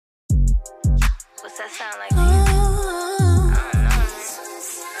that sound like to you?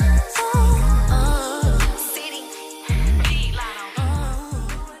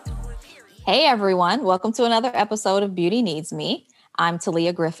 Hey everyone, welcome to another episode of Beauty Needs Me. I'm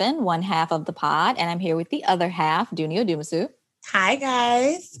Talia Griffin, one half of the pod, and I'm here with the other half, Dunia Dumasu. Hi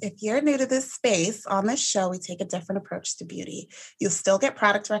guys. If you're new to this space, on this show, we take a different approach to beauty. You'll still get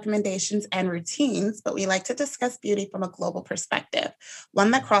product recommendations and routines, but we like to discuss beauty from a global perspective, one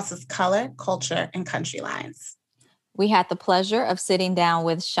that crosses color, culture, and country lines. We had the pleasure of sitting down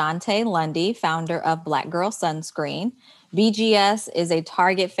with Shante Lundy, founder of Black Girl Sunscreen. BGS is a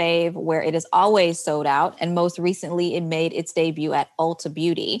Target fave where it is always sold out, and most recently it made its debut at Ulta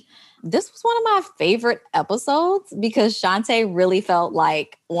Beauty. This was one of my favorite episodes because Shante really felt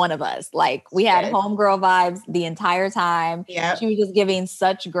like one of us. Like we had homegirl vibes the entire time. Yep. She was just giving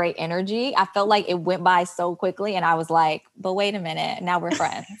such great energy. I felt like it went by so quickly and I was like, but wait a minute, now we're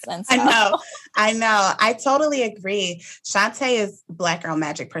friends. And so. I know. I totally agree. Shante is Black girl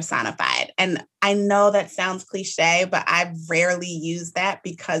magic personified. And I know that sounds cliche, but I rarely use that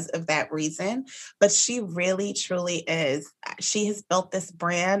because of that reason. But she really, truly is. She has built this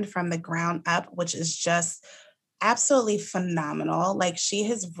brand from the ground up, which is just absolutely phenomenal. Like she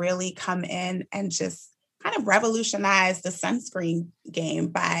has really come in and just kind of revolutionized the sunscreen game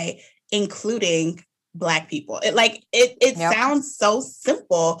by including Black people. It sounds so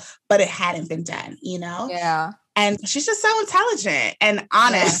simple, but it hadn't been done, you know? Yeah. And she's just so intelligent and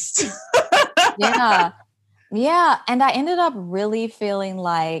honest. Yeah. Yeah. And I ended up really feeling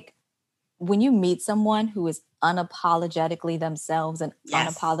like when you meet someone who is unapologetically themselves and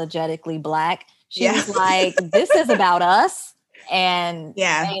unapologetically Black, she was like, this is about us. And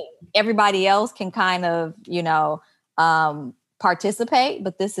everybody else can kind of, participate,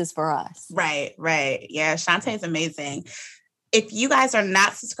 but this is for us. Right. Yeah. Shante is amazing. If you guys are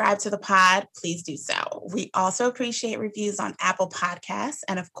not subscribed to the pod, please do so. We also appreciate reviews on Apple Podcasts.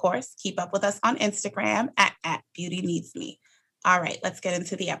 And of course, keep up with us on Instagram at Beauty Needs Me. All right, let's get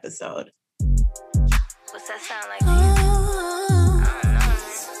into the episode. What's that sound like to you?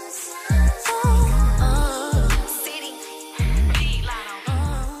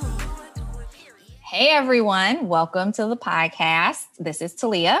 Hey everyone, welcome to the podcast. This is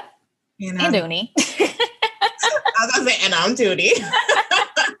Talia and Dooney. I was going to say, and I'm Dooney.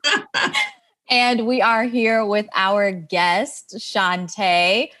 And we are here with our guest,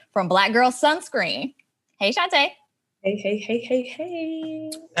 Shante from Black Girl Sunscreen. Hey, Shante.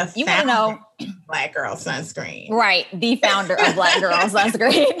 Hey. You want to know Black Girl Sunscreen. Right, the founder of Black Girl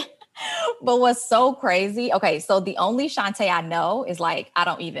Sunscreen. But what's so crazy, okay, so the only Shante I know is like, I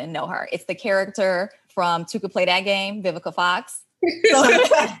don't even know her. It's the character from Two Could Play That Game, Vivica Fox.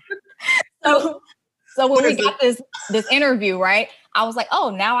 So when we got this interview, right, I was like,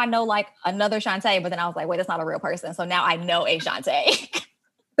 oh, now I know like another Shante, but then I was like, wait, that's not a real person. So now I know a Shante.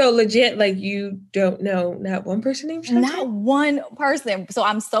 So legit, like you don't know not one person named Shante? Not one person. So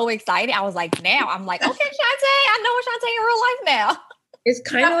I'm so excited. I was like, now I'm like, okay, Shante, I know a Shante in real life now. It's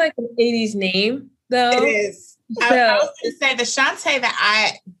kind of like an 80s name, though. It is. So, I was going to say the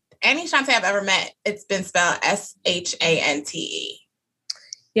Shante any Shante I've ever met, it's been spelled Shante.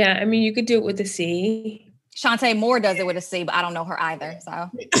 Yeah, I mean, you could do it with a C. Shante Moore does it with a C, but I don't know her either. So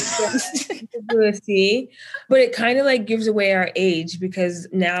do a C, but it kind of like gives away our age because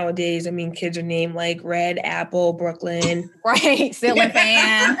nowadays, I mean, kids are named like Red Apple, Brooklyn, right? Ceiling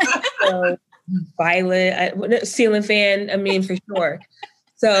Fan, Violet, Ceiling Fan. I mean, for sure.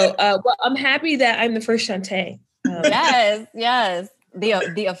 So, well, I'm happy that I'm the first Shante. Yes,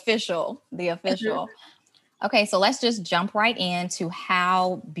 the official. Okay, so let's just jump right into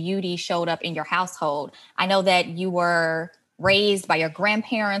how beauty showed up in your household. I know that you were raised by your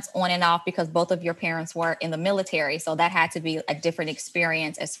grandparents on and off because both of your parents were in the military. So that had to be a different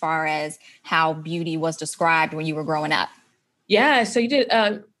experience as far as how beauty was described when you were growing up. Yeah, so you did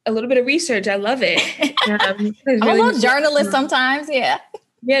a little bit of research. I love it. I'm a little journalist sometimes, yeah.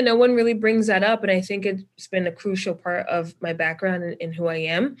 Yeah, no one really brings that up. And I think it's been a crucial part of my background and who I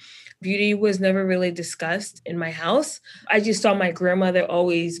am. Beauty was never really discussed in my house. I just saw my grandmother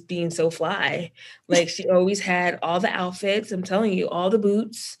always being so fly. Like she always had all the outfits. I'm telling you, all the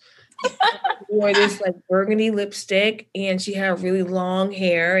boots. Wore this like burgundy lipstick and she had really long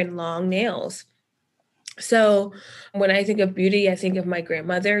hair and long nails. So when I think of beauty, I think of my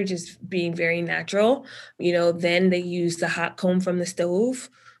grandmother just being very natural. You know, then they used the hot comb from the stove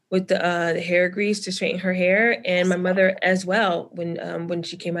with the hair grease to straighten her hair, and my mother as well when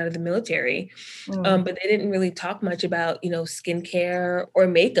she came out of the military. But they didn't really talk much about, skincare or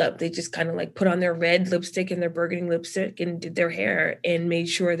makeup. They just kind of like put on their red lipstick and their burgundy lipstick and did their hair and made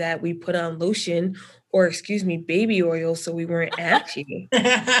sure that we put on lotion or baby oil so we weren't ashy.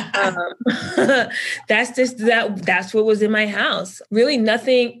 That's what was in my house. Really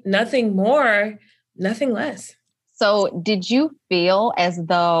nothing more, nothing less. So did you feel as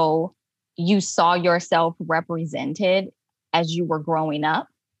though you saw yourself represented as you were growing up?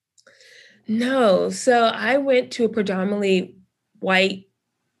 No. So I went to a predominantly white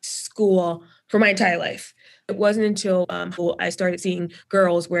school for my entire life. It wasn't until I started seeing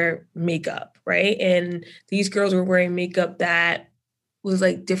girls wear makeup, right? And these girls were wearing makeup that was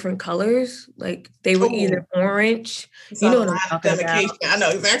like different colors. Like they were either orange. You know what I'm talking about. I know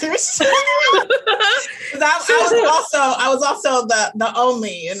exactly what you're talking about. I was also the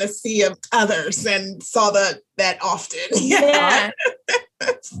only in a sea of others and saw that often. Yeah.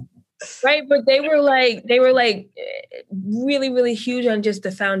 Right. But they were like really, really huge on just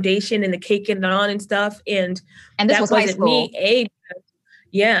the foundation and the cake and on and stuff. And this was high school.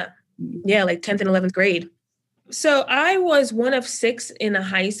 Yeah, like 10th and 11th grade. So I was one of 6 in a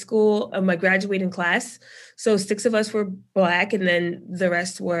high school of my graduating class. So 6 of us were Black and then the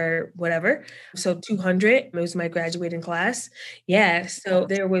rest were whatever. So 200 was my graduating class. Yeah. So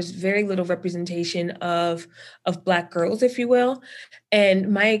there was very little representation of Black girls, if you will.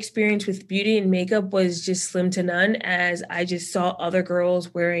 And my experience with beauty and makeup was just slim to none, as I just saw other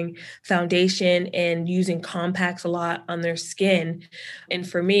girls wearing foundation and using compacts a lot on their skin. And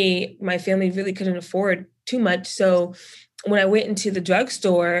for me, my family really couldn't afford too much. So when I went into the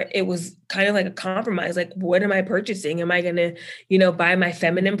drugstore, it was kind of like a compromise. Like, what am I purchasing? Am I going to, buy my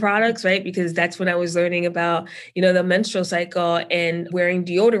feminine products, right? Because that's when I was learning about, the menstrual cycle and wearing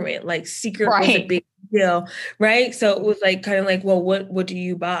deodorant. Like Secret was a big deal, right? So it was like kind of like, well, what do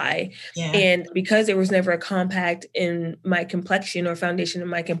you buy? Yeah. And because there was never a compact in my complexion or foundation in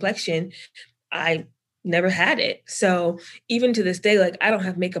my complexion, I never had it. So even to this day, like I don't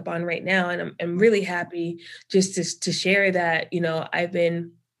have makeup on right now. And I'm really happy just to share that, I've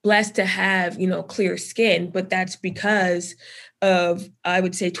been blessed to have, clear skin, but that's because of, I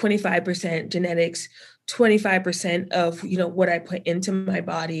would say 25% genetics, 25% of, what I put into my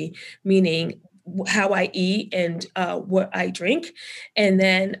body, meaning how I eat and what I drink. And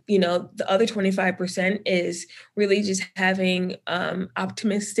then, the other 25% is really just having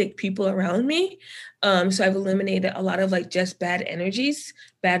optimistic people around me. So I've eliminated a lot of like just bad energies,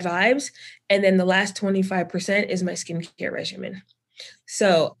 bad vibes. And then the last 25% is my skincare regimen.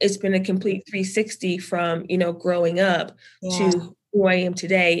 So it's been a complete 360 from, growing up to who I am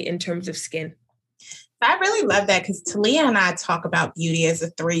today in terms of skin. I really love that because Talia and I talk about beauty as a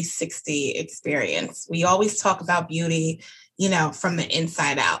 360 experience. We always talk about beauty, from the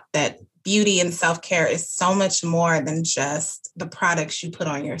inside out, that beauty and self-care is so much more than just the products you put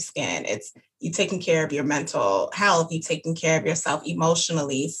on your skin. It's you taking care of your mental health, you taking care of yourself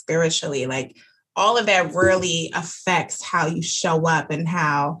emotionally, spiritually, like all of that really affects how you show up and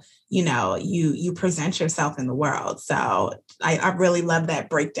how, you present yourself in the world. So I really love that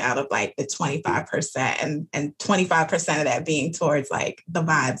breakdown of like the 25% and 25% of that being towards like the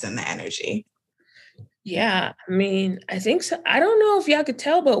vibes and the energy. Yeah, I mean, I think so. I don't know if y'all could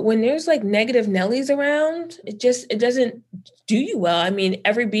tell, but when there's like negative Nellies around, it doesn't do you well. I mean,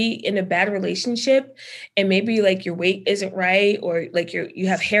 ever be in a bad relationship and maybe like your weight isn't right or like you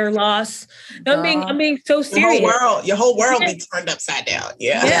have hair loss. No, I'm being so serious. Your whole world be turned upside down.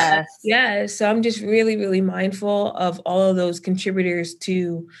 Yeah. Yeah. So I'm just really, really mindful of all of those contributors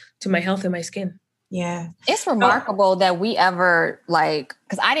to my health and my skin. Yeah. It's remarkable that we ever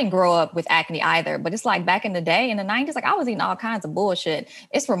because I didn't grow up with acne either, but it's like back in the day in the 90s, like I was eating all kinds of bullshit.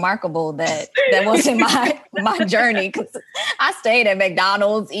 It's remarkable that wasn't my journey because I stayed at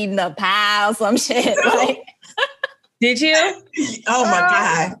McDonald's eating a pie or some shit. Like, did you? Oh my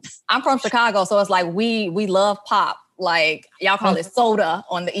God. I'm from Chicago, so it's like we love pop. Like y'all call it soda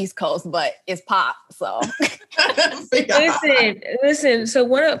on the East Coast, but it's pop. So listen. So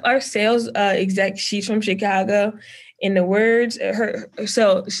one of our sales exec, she's from Chicago. In the words,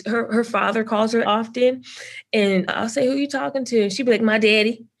 her father calls her often, and I'll say, "Who you talking to?" And she'd be like, "My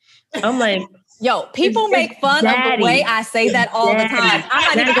daddy." I'm like, yo, people make fun of the way I say that all the time.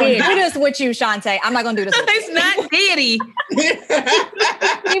 I'm not even going to do this with you, Shantae. I'm not going to do this with you. It's not daddy.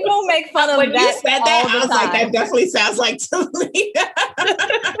 People make fun of when that you said that, all the I was time. like, that definitely sounds like Talia.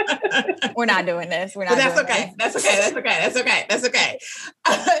 We're not doing this. That's okay.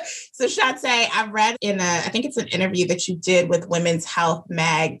 So So Shantae, I read I think it's an interview that you did with Women's Health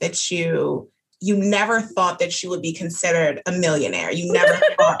Mag that you never thought that you would be considered a millionaire. You never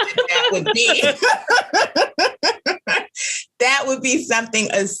thought that would be that would be something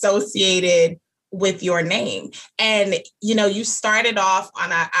associated with your name. And, you started off on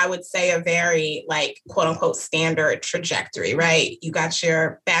I would say, a very quote unquote standard trajectory, right? You got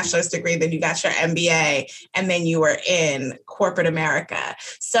your bachelor's degree, then you got your MBA, and then you were in corporate America.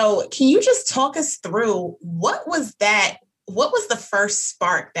 So can you just talk us through what was the first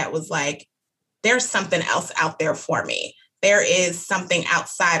spark that was like, there's something else out there for me? There is something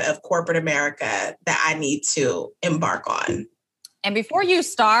outside of corporate America that I need to embark on. And before you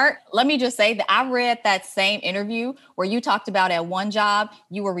start, let me just say that I read that same interview where you talked about at one job,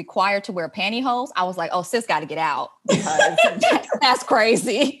 you were required to wear pantyhose. I was like, oh, sis got to get out because that's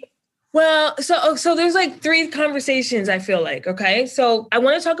crazy. Well, so there's like three conversations, I feel like. Okay. So I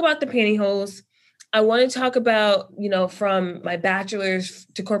want to talk about the pantyhose. I want to talk about, from my bachelor's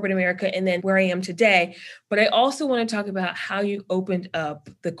to corporate America and then where I am today. But I also want to talk about how you opened up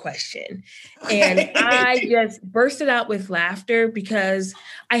the question. And I just bursted out with laughter because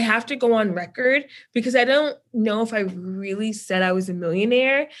I have to go on record because I don't know if I really said I was a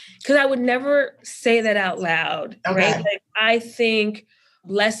millionaire because I would never say that out loud. Okay. Right? Like, I think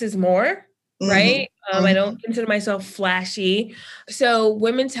less is more. Right. I don't consider myself flashy. So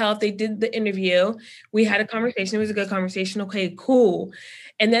Women's Health, they did the interview. We had a conversation. It was a good conversation. Okay, cool.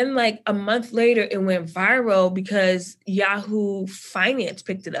 And then like a month later, it went viral because Yahoo Finance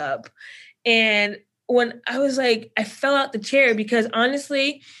picked it up. And when I was like, I fell out the chair because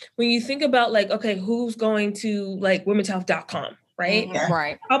honestly, when you think about like, okay, who's going to like womenshealth.com, right? Yeah.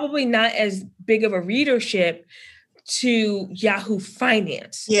 Right. Probably not as big of a readership to Yahoo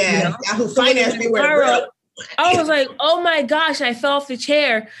Finance. Yeah, Yahoo Finance. I was like, oh my gosh, I fell off the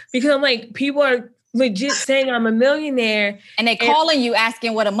chair because I'm like, people are legit saying I'm a millionaire. And they calling you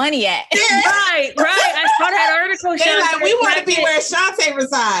asking where the money at. Right. I saw that article. They're like, we want to be where Shantae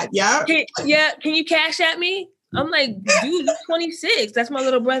resides. Yeah. Can you cash at me? I'm like, dude, you're 26. That's my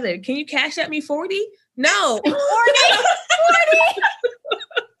little brother. Can you cash at me 40? No. 40.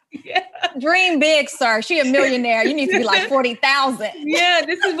 Yeah. Dream big, sir. She a millionaire. You need to be like 40,000. Yeah,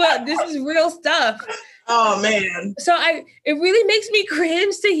 this is real stuff. Oh man. So it really makes me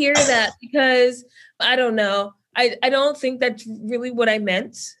cringe to hear that because I don't know. I don't think that's really what I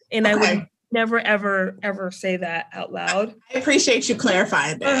meant. And I would never, ever, ever say that out loud. I appreciate you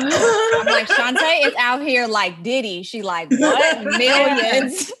clarifying that. I'm like, Shantae is out here like Diddy. She like, what?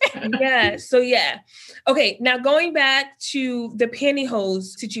 Millions. Yeah. So yeah. Okay. Now going back to the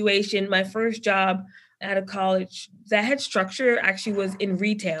pantyhose situation, my first job out of college that had structure actually was in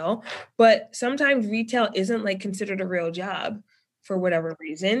retail, but sometimes retail isn't like considered a real job for whatever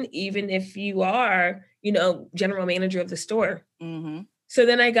reason, even if you are, general manager of the store. Mm-hmm. So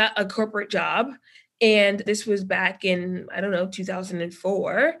then I got a corporate job, and this was back in,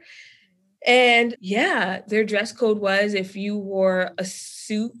 2004. And yeah, their dress code was if you wore a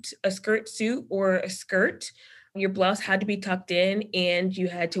skirt suit or a skirt, your blouse had to be tucked in and you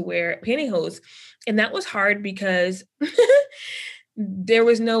had to wear pantyhose. And that was hard because there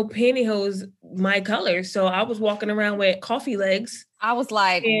was no pantyhose my color. So I was walking around with coffee legs. I was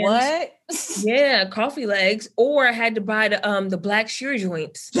like, what? Yeah, coffee legs. Or I had to buy the black sheer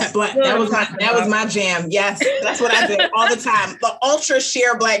joints. That was my jam. Yes, that's what I did all the time. The ultra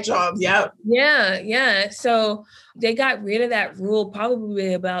sheer black jobs. Yep. Yeah. So they got rid of that rule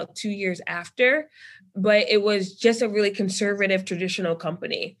probably about 2 years after. But it was just a really conservative, traditional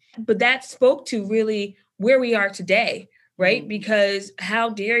company. But that spoke to really where we are today, right? Because how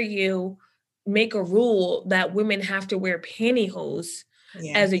dare you make a rule that women have to wear pantyhose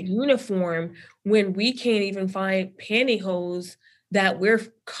as a uniform when we can't even find pantyhose that we're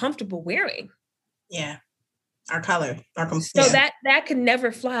comfortable wearing? Yeah. Our color. So that could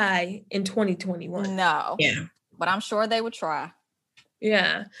never fly in 2021. No. Yeah. But I'm sure they would try.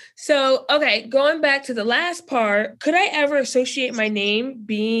 Yeah. So, okay, going back to the last part, could I ever associate my name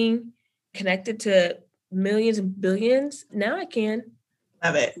being connected to millions and billions? Now I can.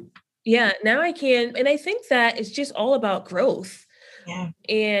 Love it. Yeah, now I can. And I think that it's just all about growth. Yeah.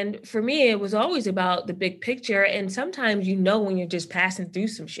 And for me, it was always about the big picture. And sometimes when you're just passing through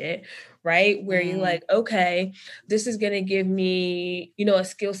some shit, right? Where you're like, okay, this is going to give me, a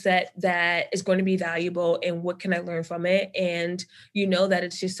skill set that is going to be valuable, and what can I learn from it? And that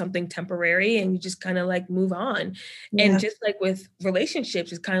it's just something temporary, and you just kind of like move on. Yeah. And just like with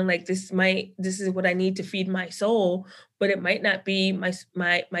relationships, it's kind of like, this is what I need to feed my soul, but it might not be my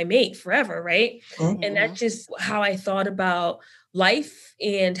mate forever, right? Mm-hmm. And that's just how I thought about life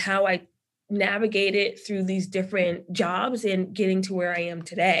and how I navigated through these different jobs and getting to where I am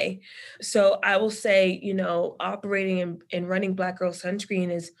today. So I will say, operating and running Black Girl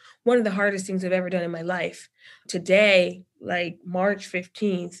Sunscreen is one of the hardest things I've ever done in my life. Today, like March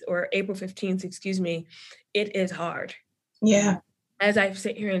 15th or April 15th, excuse me, it is hard. Yeah. As I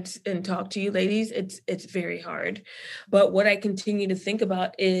sit here and talk to you ladies, it's very hard. But what I continue to think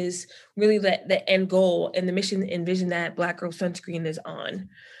about is really the end goal and the mission and vision that Black Girl Sunscreen is on,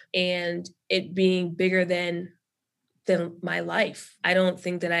 and it being bigger than my life. I don't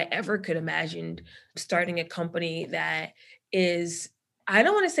think that I ever could imagine starting a company that is, I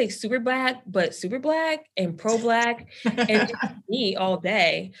don't want to say super Black, but super Black and pro-Black and me all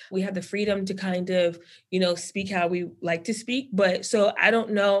day. We have the freedom to kind of, speak how we like to speak. But so I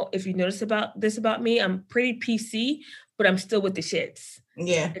don't know if you notice about me. I'm pretty PC, but I'm still with the shits.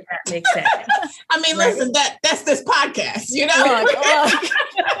 Yeah. If that makes sense. I mean, listen, that's this podcast,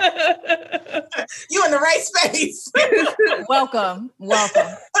 You in the right space. Welcome.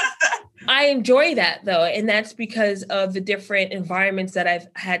 I enjoy that though. And that's because of the different environments that I've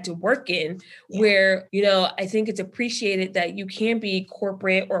had to work in where, I think it's appreciated that you can be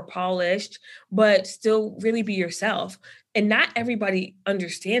corporate or polished, but still really be yourself. And not everybody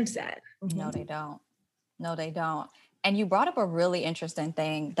understands that. No, they don't. And you brought up a really interesting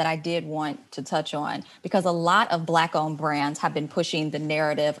thing that I did want to touch on, because a lot of Black-owned brands have been pushing the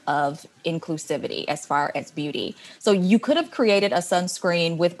narrative of inclusivity as far as beauty. So you could have created a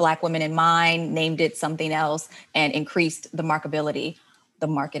sunscreen with Black women in mind, named it something else, and increased the marketability,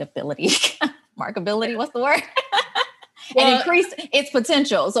 what's the word? And increased its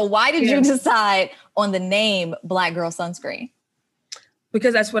potential. So why did you decide on the name Black Girl Sunscreen?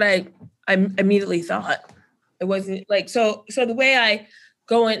 Because that's what I immediately thought. It wasn't like, so the way I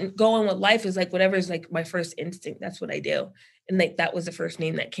go in with life is like, whatever is like my first instinct, that's what I do. And like, that was the first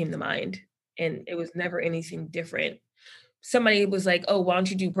name that came to mind. And it was never anything different. Somebody was like, oh, why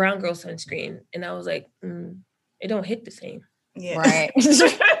don't you do Brown Girl Sunscreen? And I was like, it don't hit the same. Yeah. Right.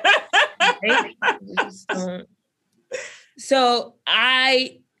 So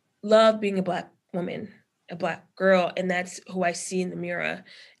I love being a Black woman, a Black girl. And that's who I see in the mirror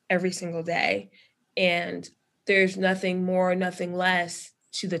every single day. And there's nothing more, nothing less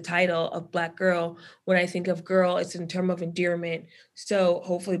to the title of Black girl. When I think of girl, it's in terms of endearment. So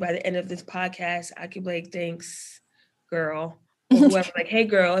hopefully by the end of this podcast, I could be like, thanks, girl. Or whoever, like, hey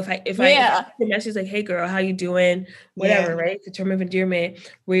girl, if I message like, hey girl, how you doing? Whatever, right? It's a term of endearment.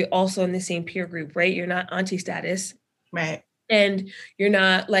 We're also in the same peer group, right? You're not auntie status. Right. And you're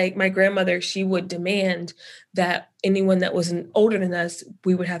not like my grandmother. She would demand that anyone that wasn't older than us,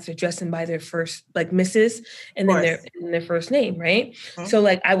 we would have to address them by their first, like Mrs. and then their first name, right? Mm-hmm. So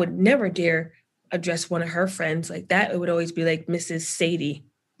like I would never dare address one of her friends like that. It would always be like Mrs. Sadie,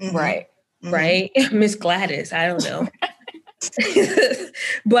 right? Mm-hmm. Right? Miss Gladys. I don't know.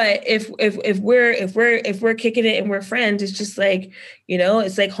 But if we're kicking it and we're friends, it's just like,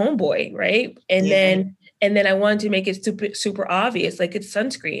 it's like homeboy, right? And then I wanted to make it super obvious, like it's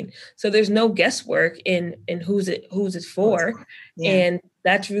sunscreen. So there's no guesswork in who's it's for. Yeah. And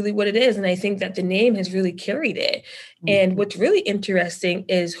that's really what it is. And I think that the name has really carried it. Mm-hmm. And what's really interesting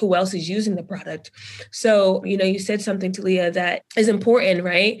is who else is using the product. So, you said something, Talia, that is important,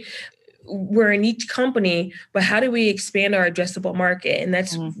 right? We're in each company, but how do we expand our addressable market? And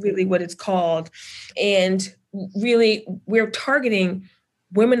that's really what it's called. And really, we're targeting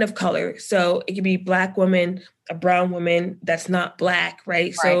women of color. So it could be Black woman, a brown woman that's not Black,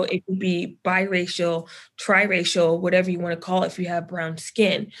 right? So it could be biracial, triracial, whatever you want to call it if you have brown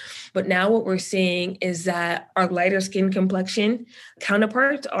skin. But now what we're seeing is that our lighter skin complexion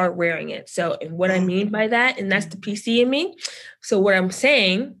counterparts are wearing it. So, and what I mean by that, and that's the PC in me. So what I'm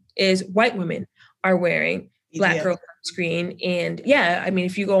saying is white women are wearing Black Girl Sunscreen. And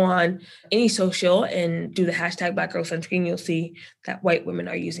if you go on any social and do the hashtag Black Girl Sunscreen, you'll see that white women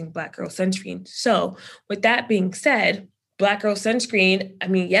are using Black Girl Sunscreen. So with that being said, Black Girl Sunscreen,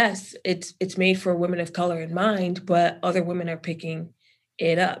 yes, it's made for women of color in mind, but other women are picking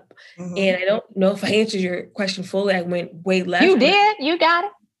it up. Mm-hmm. And I don't know if I answered your question fully. I went way left. You did. You got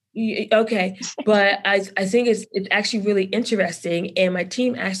it. Okay. But I think it's actually really interesting. And my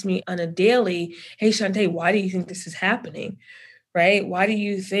team asked me on a daily, hey, Shantae, why do you think this is happening? right? Why do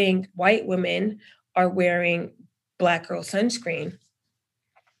you think white women are wearing Black girl sunscreen?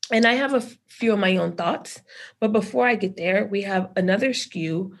 And I have a few of my own thoughts. But before I get there, we have another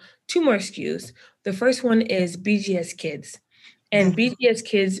SKU, two more SKUs. The first one is BGS Kids. And BGS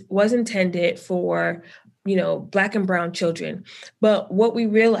Kids was intended for, Black and brown children. But what we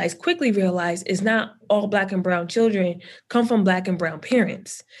quickly realized, is not all Black and brown children come from Black and brown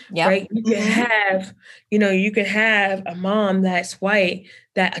parents, right? You can have, you can have a mom that's white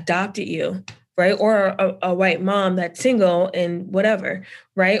that adopted you, right? Or a white mom that's single and whatever,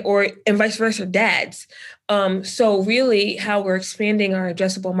 right? And vice versa, dads. So really how we're expanding our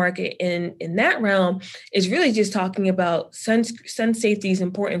addressable market in that realm is really just talking about sun safety is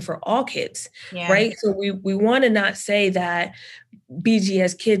important for all kids, right? So we want to not say that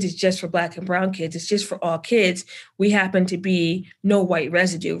BGS Kids is just for Black and brown kids. It's just for all kids. We happen to be no white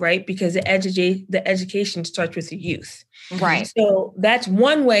residue, right? Because the education starts with the youth. Right. So that's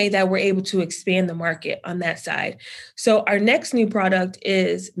one way that we're able to expand the market on that side. So our next new product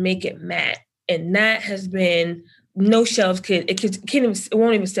is Make It Matte. And that has been no shelves. It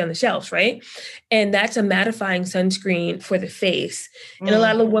won't even stay on the shelves, right? And that's a mattifying sunscreen for the face. And a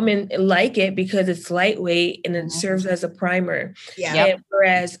lot of women like it because it's lightweight and it serves as a primer. And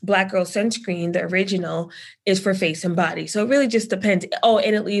whereas Black Girl Sunscreen, the original, is for face and body. So it really just depends. Oh,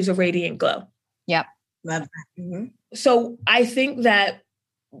 and it leaves a radiant glow. Yep. Love that. So I think that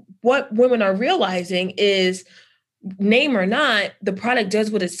what women are realizing is, name or not, the product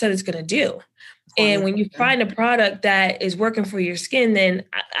does what it said it's going to do. And when you find a product that is working for your skin, then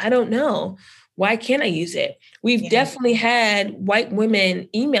I don't know. Why can't I use it? We've definitely had white women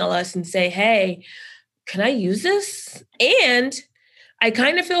email us and say, hey, can I use this? And I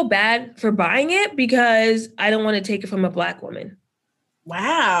kind of feel bad for buying it because I don't want to take it from a Black woman.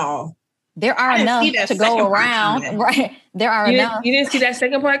 Wow. There are enough to go around, right? There are enough. You didn't see that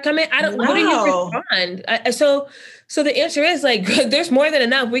second part coming? What do you respond? So the answer is there's more than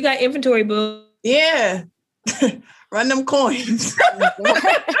enough. We got inventory, boo. Yeah. Run them coins.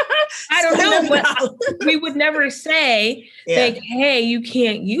 I don't know, but we would never say hey, you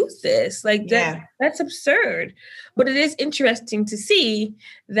can't use this. That's absurd. But it is interesting to see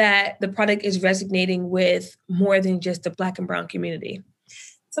that the product is resonating with more than just the Black and brown community.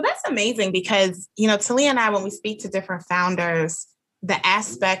 So that's amazing because, Talia and I, when we speak to different founders, the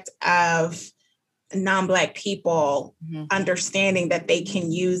aspect of non-Black people understanding that they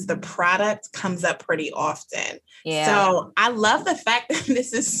can use the product comes up pretty often. So I love the fact that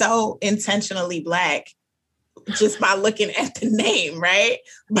this is so intentionally Black just by looking at the name, right?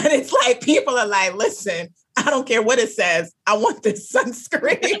 But it's like people are like, listen, I don't care what it says. I want this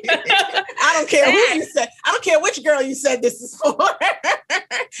sunscreen. I don't care who you said. I don't care which girl you said this is for.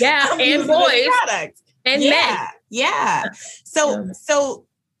 And boys. And men. Yeah. So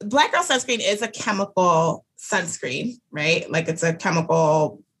Black Girl Sunscreen is a chemical sunscreen, right? Like it's a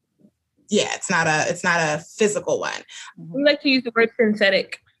chemical. Yeah, it's not a physical one. We like to use the word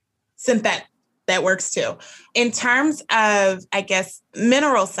synthetic. Synthetic. That works too. In terms of, I guess,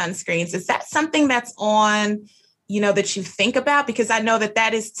 mineral sunscreens, is that something that's on, that you think about? Because I know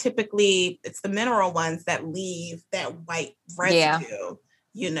that is typically, it's the mineral ones that leave that white residue,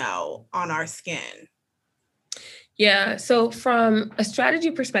 on our skin. Yeah. So from a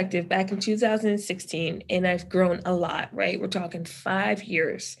strategy perspective, back in 2016, and I've grown a lot, right? We're talking 5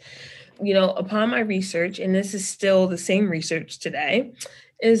 years, upon my research, and this is still the same research today,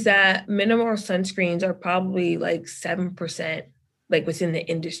 is that mineral sunscreens are probably 7% within the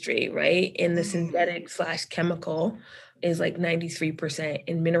industry, right? And the synthetic / chemical is 93%,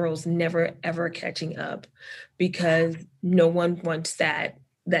 and minerals never ever catching up because no one wants that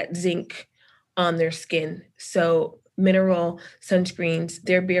zinc on their skin. So mineral sunscreens,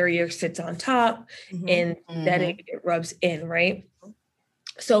 their barrier sits on top and synthetic, it rubs in, right?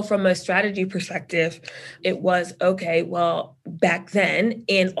 So from a strategy perspective, it was, okay, well, back then,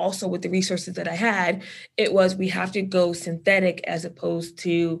 and also with the resources that I had, it was, we have to go synthetic as opposed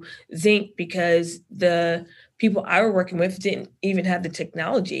to zinc because the people I were working with didn't even have the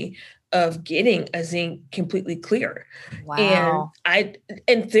technology of getting a zinc completely clear. Wow. And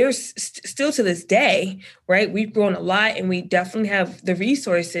there's still to this day, right? We've grown a lot and we definitely have the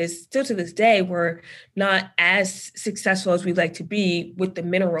resources. Still to this day, we're not as successful as we'd like to be with the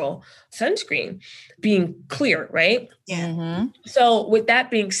mineral sunscreen being clear, right? Yeah. So with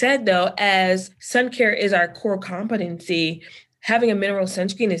that being said, though, as sun care is our core competency, having a mineral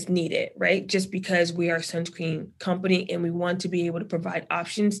sunscreen is needed, right? Just because we are a sunscreen company and we want to be able to provide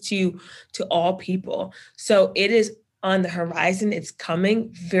options to all people. So it is on the horizon. It's coming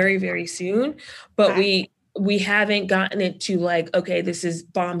very, very soon. But we we haven't gotten it to like, okay, this is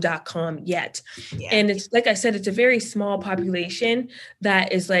bomb.com yet. Yeah. And it's like I said, it's a very small population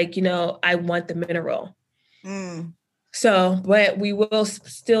that is like, I want the mineral. So, but we will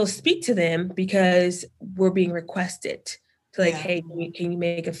still speak to them because we're being requested to like, hey, can you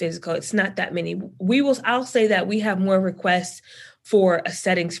make a physical? It's not that many. I'll say that we have more requests for a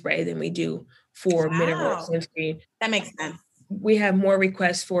setting spray than we do for mineral sunscreen. That makes sense. We have more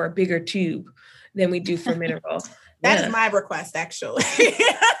requests for a bigger tube than we do for mineral. That is my request, actually.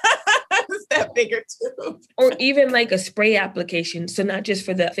 That bigger tube. Or even like a spray application. So not just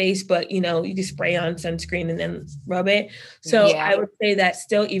for the face, but you can spray on sunscreen and then rub it. So I would say that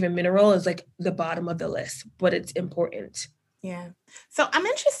still even mineral is like the bottom of the list, but it's important. Yeah. So I'm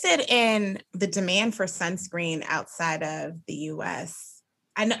interested in the demand for sunscreen outside of the US.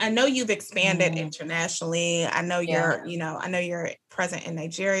 I know you've expanded internationally. I know you're present in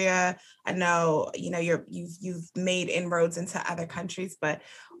Nigeria. I know, you've made inroads into other countries, but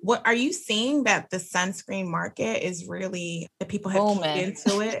what are you seeing that the sunscreen market is really, that people have keyed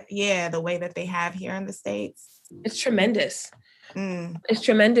into it? Yeah. The way that they have here in the States. It's tremendous. It's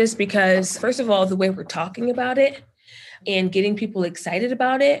tremendous because first of all, the way we're talking about it and getting people excited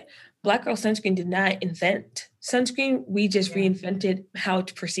about it, Black Girl Sunscreen did not invent sunscreen. We just reinvented how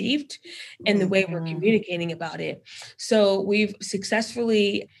it's perceived and the way we're communicating about it. So we've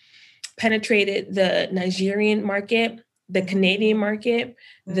successfully penetrated the Nigerian market, the Canadian market,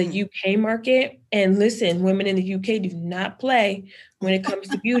 the UK market. And listen, women in the UK do not play when it comes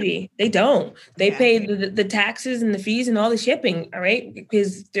to beauty. They don't. They pay the taxes and the fees and all the shipping, all right?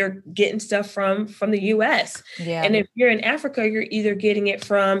 Because they're getting stuff from the US. Yeah. And if you're in Africa, you're either getting it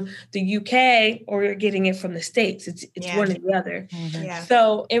from the UK or you're getting it from the States. It's one or the other. Yeah.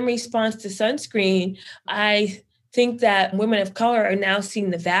 So in response to sunscreen, I think that women of color are now seeing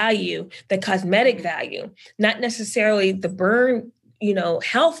the value, the cosmetic value, not necessarily the burn,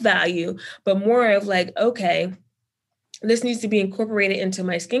 health value, but more of like, okay, this needs to be incorporated into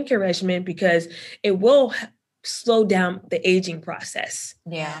my skincare regimen because it will slow down the aging process.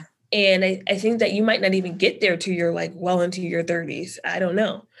 Yeah. And I think that you might not even get there till you're like well into your 30s. I don't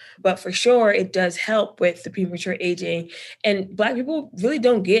know. But for sure, it does help with the premature aging. And Black people really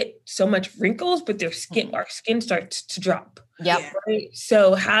don't get so much wrinkles, but our skin starts to drop. Yep. Right?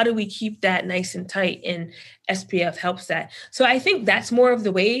 So how do we keep that nice and tight? And SPF helps that. So I think that's more of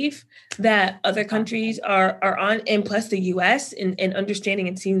the wave that other countries are on, and plus the US and understanding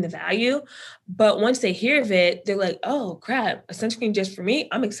and seeing the value. But once they hear of it, they're like, oh crap, a sunscreen just for me?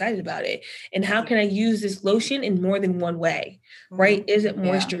 I'm excited about it. And how can I use this lotion in more than one way? Right? Is it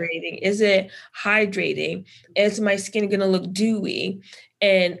moisturizing? Is it hydrating? Is my skin going to look dewy?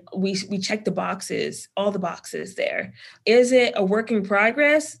 And we check the boxes, all the boxes there. Is it a work in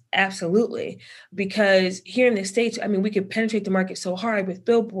progress? Absolutely. Because here in the States, we could penetrate the market so hard with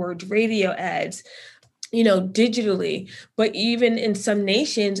billboards, radio ads, digitally. But even in some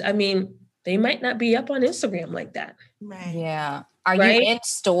nations, they might not be up on Instagram like that. Right. Yeah. Are you in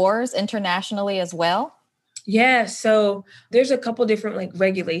stores internationally as well? Yeah. So there's a couple different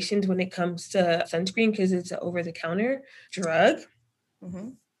regulations when it comes to sunscreen because it's an over-the-counter drug.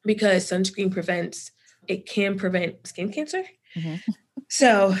 Because sunscreen can prevent skin cancer.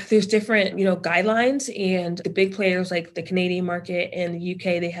 So there's different, guidelines, and the big players like the Canadian market and the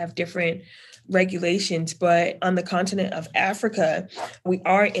UK, they have different regulations. But on the continent of Africa, we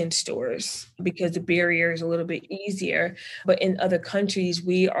are in stores because the barrier is a little bit easier. But in other countries,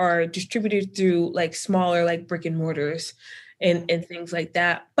 we are distributed through smaller brick and mortars and things like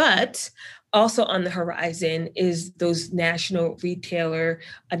that. But also on the horizon is those national retailer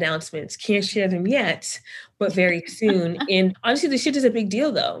announcements. Can't share them yet, but very soon. And honestly, the shit is a big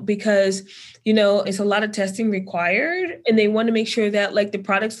deal though, because, it's a lot of testing required and they want to make sure that the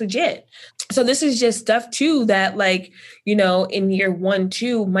product's legit. So this is just stuff too that in year 1,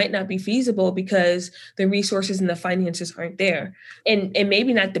 2 might not be feasible because the resources and the finances aren't there. And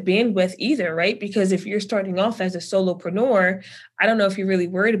maybe not the bandwidth either, right? Because if you're starting off as a solopreneur, I don't know if you're really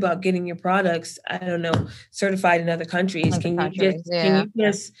worried about getting your products, certified in other countries. Can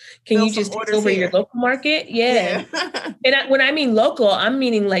you just take over your local market? Yeah. And when I mean local, I'm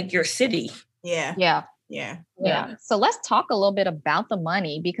meaning your city. Yeah. So let's talk a little bit about the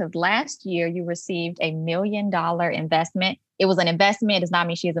money, because last year you received $1 million investment. It was an investment. It does not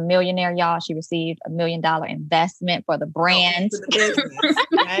mean she is a millionaire, y'all. She received $1 million investment for the brand.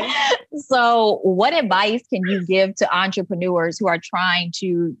 So what advice can you give to entrepreneurs who are trying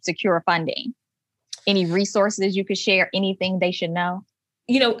to secure funding? Any resources you could share? Anything they should know?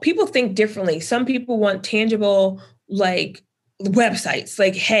 People think differently. Some people want tangible, websites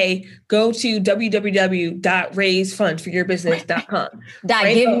like, hey, go to www.raisefundsforyourbusiness.com.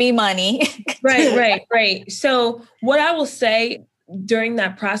 Right? Give me money. Right. So what I will say during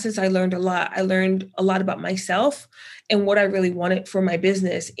that process, I learned a lot. I learned a lot about myself and what I really wanted for my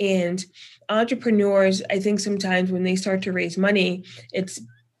business. And entrepreneurs, I think sometimes when they start to raise money, it's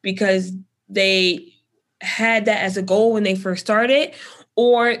because they had that as a goal when they first started,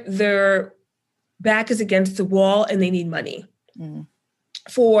 or their back is against the wall and they need money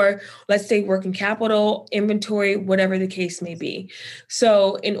for, let's say, working capital, inventory, whatever the case may be.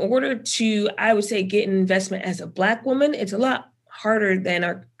 So in order to, I would say, get an investment as a Black woman, it's a lot harder than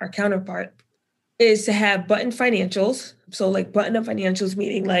our counterpart, is to have button financials. So like button up financials,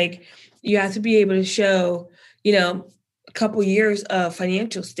 meaning like you have to be able to show, a couple years of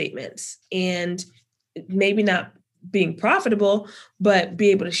financial statements, and maybe not being profitable, but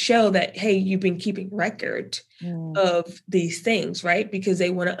be able to show that, hey, you've been keeping record of these things, right? Because they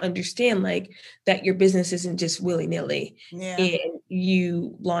want to understand like that your business isn't just willy-nilly and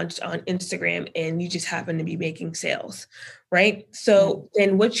you launched on Instagram and you just happen to be making sales, right? So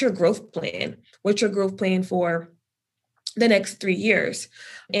then what's your growth plan? What's your growth plan for the next 3 years?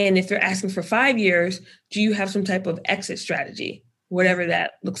 And if they're asking for 5 years, do you have some type of exit strategy, whatever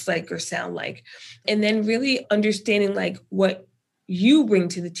that looks like or sound like? And then really understanding like what you bring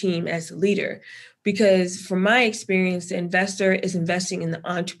to the team as a leader. Because from my experience, the investor is investing in the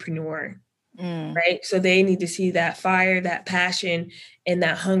entrepreneur, right? So they need to see that fire, that passion, and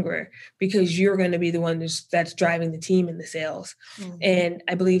that hunger, because you're going to be the one that's driving the team in the sales. And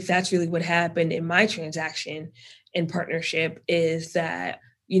I believe that's really what happened in my transaction and partnership, is that,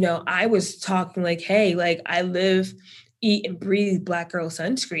 I was talking like, hey, like I live, eat, and breathe Black Girl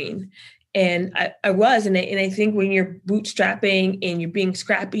Sunscreen. And I was, and I think when you're bootstrapping and you're being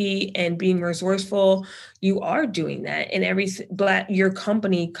scrappy and being resourceful, you are doing that. And your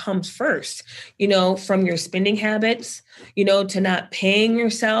company comes first, from your spending habits, to not paying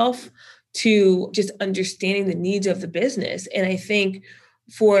yourself, to just understanding the needs of the business. And I think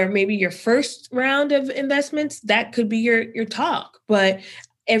for maybe your first round of investments, that could be your talk, but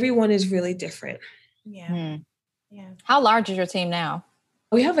everyone is really different. Yeah. How large is your team now?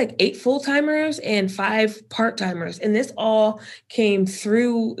 We have like 8 full-timers and 5 part-timers. And this all came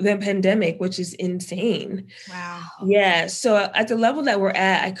through the pandemic, which is insane. Wow. Yeah. So at the level that we're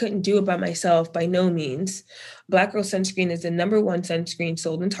at, I couldn't do it by myself, by no means. Black Girl Sunscreen is the #1 sunscreen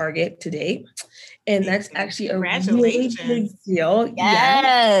sold in Target to date. And that's actually a really big deal.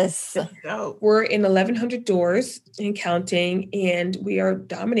 Yes. We're in 1,100 doors and counting, and we are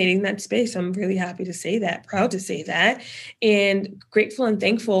dominating that space. I'm really happy to say that, proud to say that, and grateful and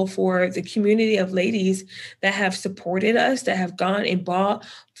thankful for the community of ladies that have supported us, that have gone and bought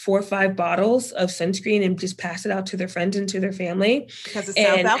 4 or 5 bottles of sunscreen and just pass it out to their friends and to their family. Because it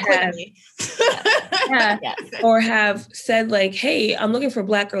sells out quickly. Or have said like, hey, I'm looking for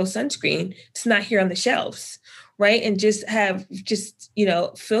Black Girl Sunscreen. It's not here on the shelves, right? And just have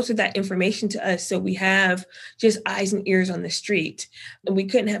filtered that information to us. So we have just eyes and ears on the street. And we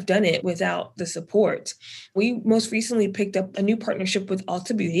couldn't have done it without the support. We most recently picked up a new partnership with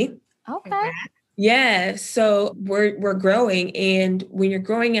Ulta Beauty. Okay. Yeah. So we're growing. And when you're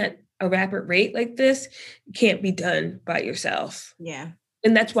growing at a rapid rate like this, it can't be done by yourself. Yeah.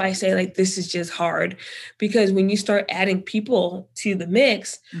 And that's why I say like, this is just hard, because when you start adding people to the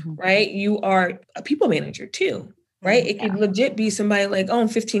mix, right, you are a people manager too, right? It could legit be somebody like, oh, I'm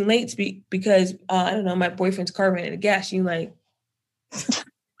 15 late because, I don't know, my boyfriend's car ran out of gas. You like,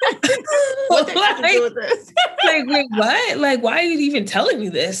 what did I have to do with this? like, wait, what? Like, why are you even telling me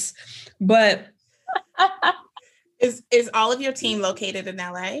this? But is all of your team located in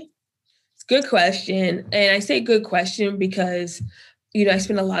LA? It's a good question. And I say good question because I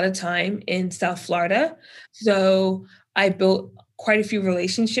spent a lot of time in South Florida. So I built quite a few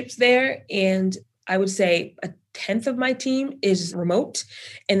relationships there. And I would say 1/10 of my team is remote.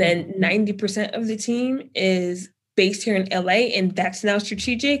 And then 90% of the team is based here in LA. And that's now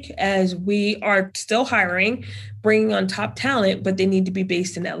strategic, as we are still hiring, bringing on top talent, but they need to be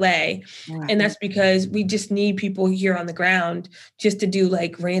based in LA. Wow. And that's because we just need people here on the ground just to do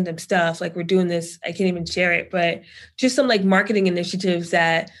like random stuff. Like we're doing this, I can't even share it, but just some like marketing initiatives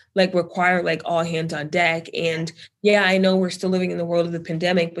that like require like all hands on deck. And yeah, I know we're still living in the world of the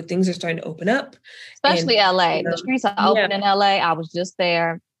pandemic, but things are starting to open up. Especially LA. The streets are open in LA. I was just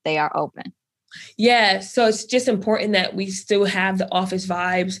there. They are open. Yeah. So it's just important that we still have the office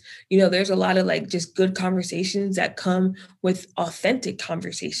vibes. There's a lot of like just good conversations that come with authentic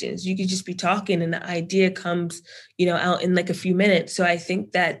conversations. You could just be talking and the idea comes, out in like a few minutes. So I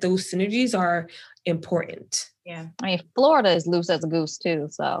think that those synergies are important. Yeah. I mean, Florida is loose as a goose too.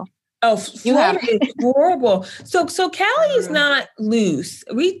 So Oh, You have- Florida is horrible. So Cali is not loose.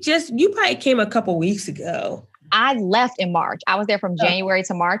 You probably came a couple weeks ago. I left in March. I was there from Oh. January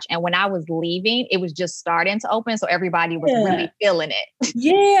to March. And when I was leaving, it was just starting to open. So everybody was really feeling it.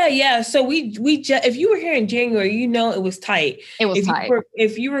 Yeah. So if you were here in January, it was tight. It was tight.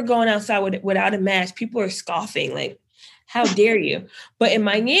 If you were going outside without a mask, people are scoffing like, how dare you? But in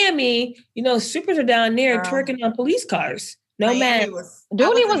Miami, strippers are down there twerking on police cars. No mask.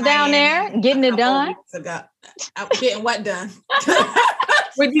 Dooney was down there getting it done. I'm getting what done?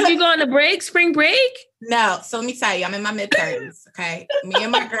 Where did you go on a break? Spring break? No. So let me tell you, I'm in my mid-30s. Okay. Me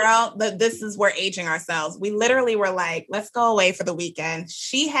and my girl, this is we're aging ourselves. We literally were like, let's go away for the weekend.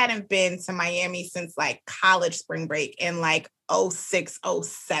 She hadn't been to Miami since like college spring break in like 06,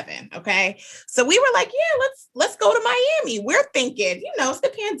 07. Okay. So we were like, yeah, let's go to Miami. We're thinking, it's the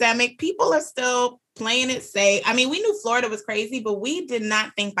pandemic. People are still playing it safe. I mean, we knew Florida was crazy, but we did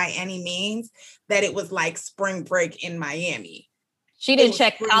not think by any means that it was like spring break in Miami. She didn't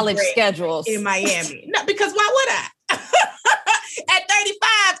check college schedules in Miami. No, because why would I? At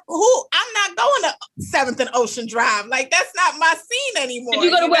 35, I'm not going to 7th and Ocean Drive. Like, that's not my scene anymore. Did you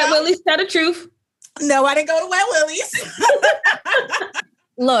go to Wet Willie's? Tell the truth. No, I didn't go to Wet Willie's.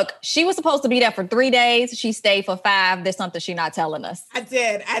 Look, she was supposed to be there for 3 days. She stayed for 5. There's something she's not telling us. I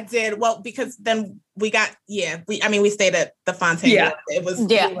did. Well, because then we stayed at the Fontaine. Yeah. It was, we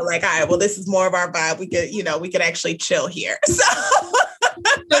were like, all right, well, this is more of our vibe. We could actually chill here. So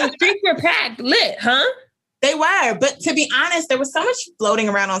the streets were packed, lit, huh? They were. But to be honest, there was so much floating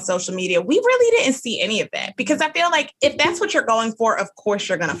around on social media. We really didn't see any of that because I feel like if that's what you're going for, of course,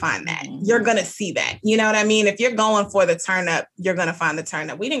 you're going to find that. You're going to see that. You know what I mean? If you're going for the turn up, you're going to find the turn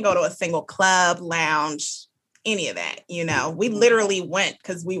up. We didn't go to a single club, lounge, any of that. We literally went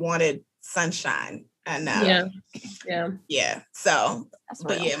because we wanted sunshine. And yeah. So,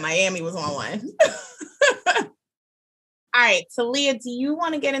 Miami was on one. All right, so Leah, do you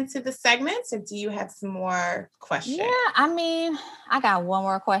want to get into the segments or do you have some more questions? Yeah, I mean, I got one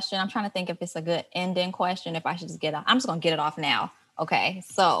more question. I'm trying to think if it's a good ending question, if I should just I'm just going to get it off now. Okay,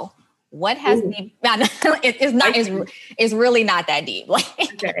 so what has it's really not that deep.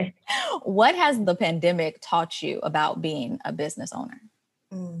 Okay. What has the pandemic taught you about being a business owner?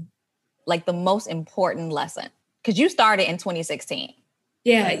 Like the most important lesson? Because you started in 2016.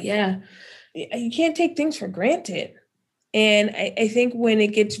 Yeah. You can't take things for granted. And I think when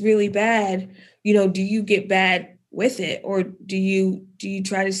it gets really bad, do you get bad with it or do you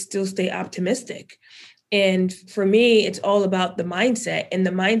try to still stay optimistic? And for me, it's all about the mindset. And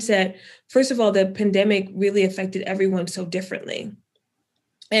the mindset, first of all, the pandemic really affected everyone so differently.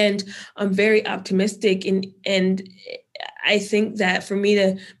 And I'm very optimistic. And I think that for me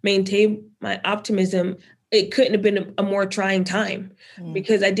to maintain my optimism, it couldn't have been a more trying time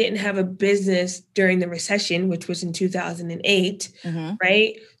because I didn't have a business during the recession, which was in 2008,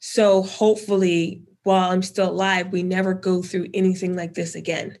 right? So hopefully, while I'm still alive, we never go through anything like this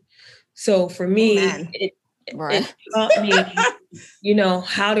again. So for me, it taught me,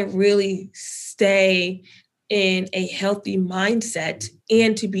 how to really stay in a healthy mindset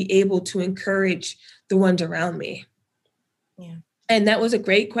and to be able to encourage the ones around me. Yeah. And that was a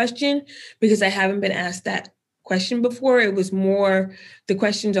great question because I haven't been asked that question before. It was more, the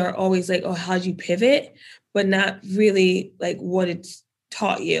questions are always like, oh, how'd you pivot? But not really like what it's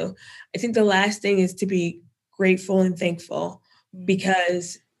taught you. I think the last thing is to be grateful and thankful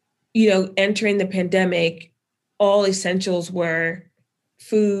because, entering the pandemic, all essentials were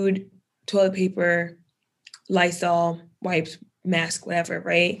food, toilet paper, Lysol, wipes, mask, whatever,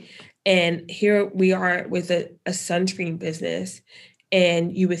 right? And here we are with a sunscreen business.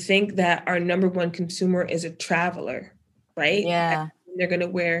 And you would think that our number one consumer is a traveler, right? Yeah. They're going to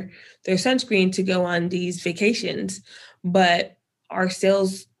wear their sunscreen to go on these vacations. But our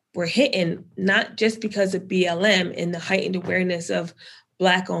sales were hitting not just because of BLM and the heightened awareness of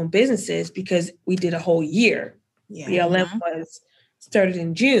Black-owned businesses, because we did a whole year. Yeah. BLM was started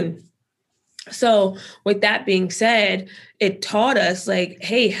in June. So with that being said, it taught us like,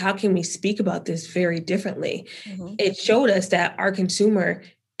 hey, how can we speak about this very differently? It showed us that our consumer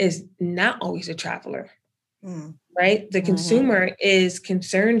is not always a traveler, right? The consumer is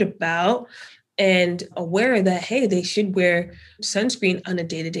concerned about and aware that, hey, they should wear sunscreen on a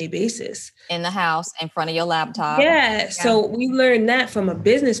day-to-day basis. In the house, in front of your laptop. Yeah. So we learned that from a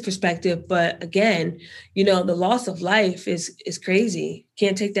business perspective. But again, the loss of life is crazy.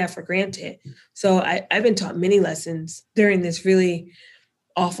 Can't take that for granted. So I've been taught many lessons during this really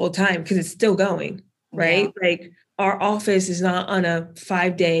awful time because it's still going, right? Yeah. Like our office is not on a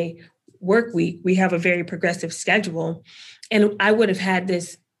 5-day work week. We have a very progressive schedule. And I would have had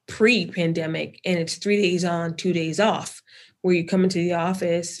this pre-pandemic, and it's 3 days on, 2 days off, where you come into the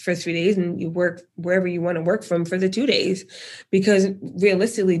office for 3 days and you work wherever you want to work from for the 2 days. Because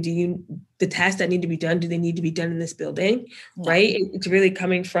realistically, the tasks that need to be done, do they need to be done in this building? No. Right? It's really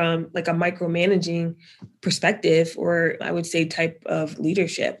coming from like a micromanaging perspective, or I would say type of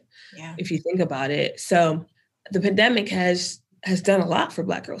leadership, if you think about it. So the pandemic has done a lot for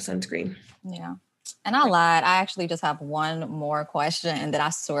Black Girl Sunscreen. Yeah. And I lied. I actually just have one more question, and then I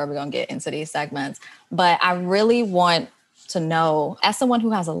swear we're going to get into these segments. But I really want to know, as someone who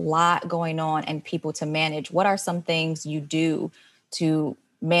has a lot going on and people to manage, what are some things you do to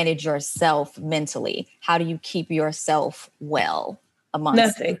manage yourself mentally? How do you keep yourself well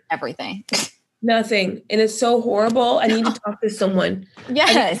amongst everything? Nothing. And it's so horrible. I need to talk to someone.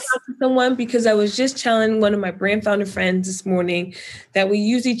 Yes. I need to talk to someone, because I was just telling one of my brand founder friends this morning that we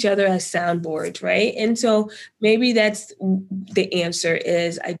use each other as soundboards, right? And so maybe that's the answer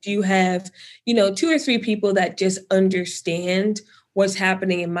is I do have, 2 or 3 people that just understand what's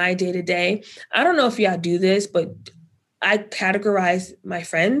happening in my day to day. I don't know if y'all do this, but I categorize my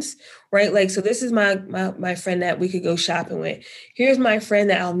friends, right? Like, so this is my friend that we could go shopping with. Here's my friend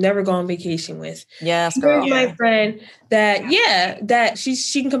that I'll never go on vacation with. Yes, girl. Here's my friend that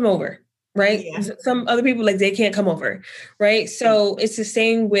she can come over, right? Yeah. Some other people, like, they can't come over, right? So it's the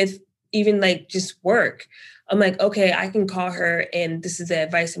same with even like just work. I'm like, okay, I can call her and this is the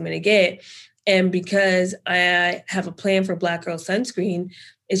advice I'm going to get. And because I have a plan for Black Girl Sunscreen,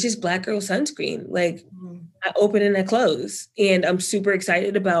 it's just Black Girl Sunscreen. Like, I open and I close. And I'm super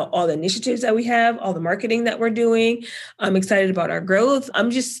excited about all the initiatives that we have, all the marketing that we're doing. I'm excited about our growth. I'm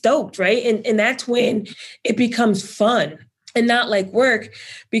just stoked, right? And that's when it becomes fun and not like work,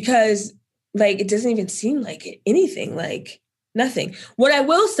 because like it doesn't even seem like it, anything, like nothing. What I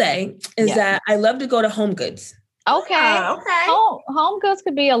will say is that I love to go to Home Goods. Okay. Home Goods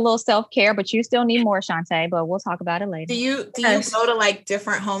could be a little self-care, but you still need more, Shantae, but we'll talk about it later. Do you go to like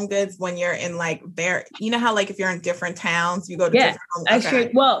different Home Goods when you're in like how like if you're in different towns, you go to different Home Goods?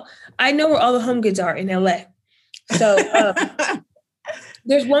 Okay. Well, I know where all the Home Goods are in LA. So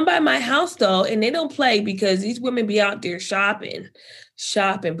there's one by my house though, and they don't play because these women be out there shopping.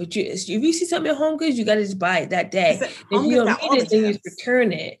 But if you see something at Home Goods, you got to just buy it that day. If you don't need it, then you just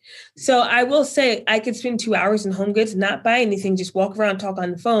return it. So I will say I could spend 2 hours in Home Goods, not buy anything, just walk around, talk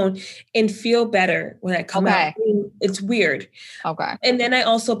on the phone, and feel better when I come out. It's weird. Okay. And then I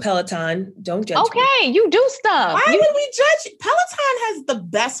also Peloton. Don't judge me. Okay, you do stuff. Why would we judge? Peloton has the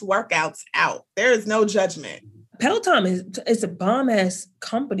best workouts out. There is no judgment. Peloton is a bomb-ass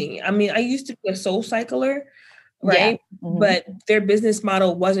company. I mean, I used to be a Soul Cycler, right? Yeah. Mm-hmm. But their business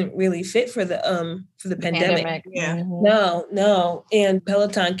model wasn't really fit for the pandemic. Yeah. Mm-hmm. No. And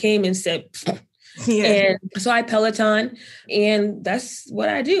Peloton came and said, and so I Peloton, and that's what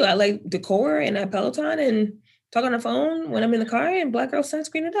I do. I like decor and I Peloton and talk on the phone when I'm in the car and Black Girl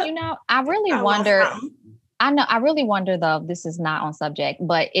Sunscreen it up. I really wonder though, this is not on subject,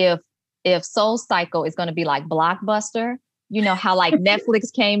 but if Soul Cycle is going to be like Blockbuster, you know how like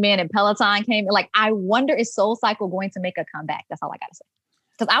Netflix came in and Peloton came in, like, I wonder, is Soul Cycle going to make a comeback? That's all I got to say.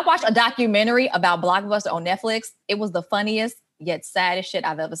 Because I watched a documentary about Blockbuster on Netflix. It was the funniest yet saddest shit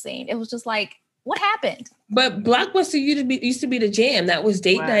I've ever seen. It was just like, what happened? But Blockbuster used to be the jam. That was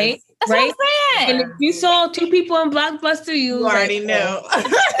date night. That's right? What I'm saying. And if you saw 2 people on Blockbuster, you already knew.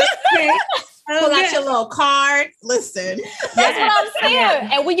 Okay. Pull out your little card. Listen. That's what I'm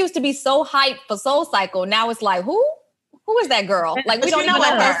saying. And we used to be so hyped for Soul Cycle. Now it's like, who is that girl? Like, we don't know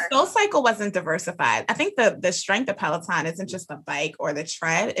what her. Soul Cycle wasn't diversified. I think the strength of Peloton isn't just the bike or the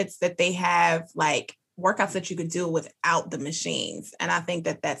tread. It's that they have like workouts that you could do without the machines. And I think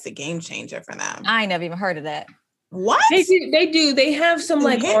that that's a game changer for them. I ain't never even heard of that. What? They do. They have some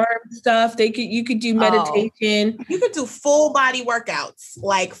like arm stuff. You could do meditation. You could do full body workouts,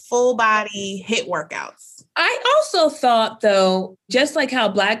 like full body HIIT workouts. I also thought though, just like how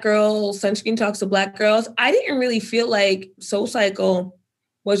Black Girl Sunscreen talks to Black girls, I didn't really feel like Soul Cycle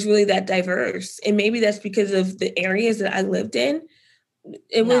was really that diverse. And maybe that's because of the areas that I lived in.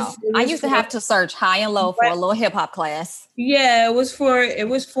 I used to have to search high and low for a little hip hop class. Yeah, it was for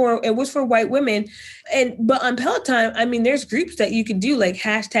white women. But on Peloton, I mean, there's groups that you can do like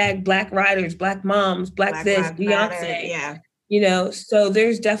hashtag Black Riders, Black Moms, Black this, Beyonce. Yeah. You know, so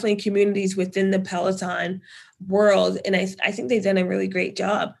there's definitely communities within the Peloton world. And I think they've done a really great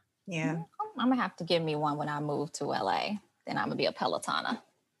job. Yeah. I'm gonna have to give me one when I move to LA. Then I'm gonna be a Pelotoner.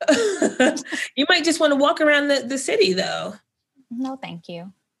 You might just want to walk around the city though. No, thank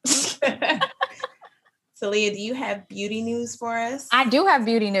you. Talia, do you have beauty news for us? I do have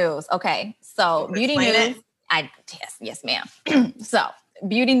beauty news. Okay. So beauty Explain news. Yes, ma'am. So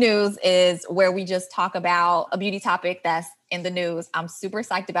beauty news is where we just talk about a beauty topic that's in the news. I'm super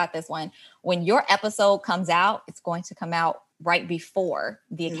psyched about this one. When your episode comes out, it's going to come out right before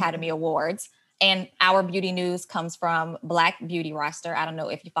the Academy Awards. And our beauty news comes from Black Beauty Roster. I don't know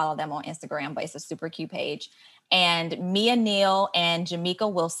if you follow them on Instagram, but it's a super cute page. And Mia Neal and Jamaica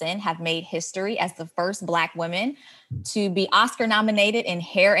Wilson have made history as the first Black women to be Oscar nominated in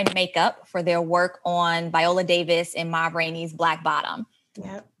hair and makeup for their work on Viola Davis and Ma Rainey's Black Bottom.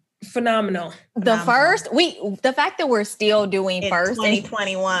 Yep. Phenomenal. The fact that we're still doing in first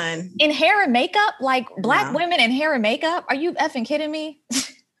 2021 in hair and makeup, like Black women in hair and makeup. Are you effing kidding me?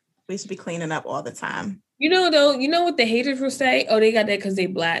 We should be cleaning up all the time. You know what the haters will say? Oh, they got that because they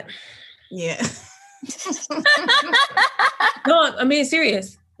Black. Yeah. No, I mean,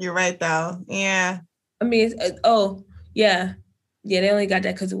 serious. You're right, though. Yeah. I mean, yeah. They only got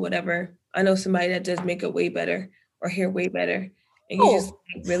that because of whatever. I know somebody that does makeup way better or hair way better. And you just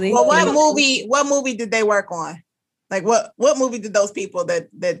like, really. Well, what movie did they work on? Like what movie did those people that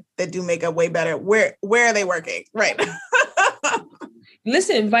do makeup way better? Where are they working right now?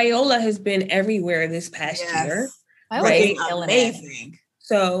 Listen, Viola has been everywhere this past year. Right? Amazing.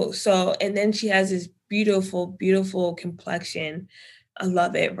 So, and then she has this beautiful, beautiful complexion. I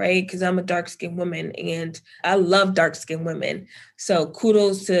love it, right? Because I'm a dark-skinned woman and I love dark-skinned women. So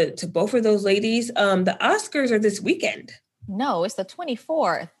kudos to both of those ladies. The Oscars are this weekend. No, it's the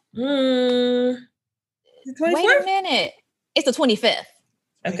 24th. The 24th? Wait a minute. It's the 25th.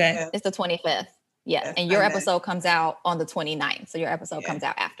 Okay. It's the 25th. Yeah. That's and your Sunday. episode comes out on the 29th. So your episode comes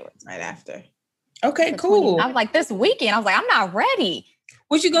out afterwards. Right after. Okay, cool. I was like, this weekend, I was like, I'm not ready.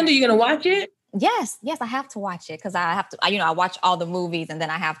 What you gonna do? You gonna watch it? Yes, I have to watch it because I have to, I watch all the movies and then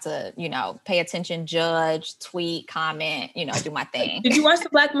I have to, pay attention, judge, tweet, comment, do my thing. Did you watch The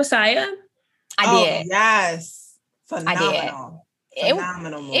Black Messiah? I did. Yes. Phenomenal. I did.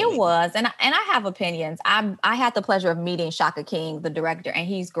 Phenomenal movie. It was. And I have opinions. I had the pleasure of meeting Shaka King, the director, and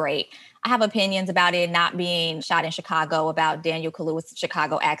he's great. I have opinions about it not being shot in Chicago, about Daniel Kaluuya's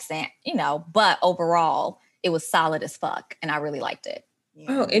Chicago accent, but overall it was solid as fuck. And I really liked it.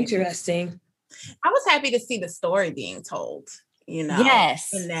 Yeah. Oh, interesting. I was happy to see the story being told,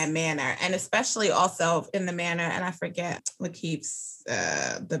 yes, in that manner. And especially also in the manner, and I forget Lakeith's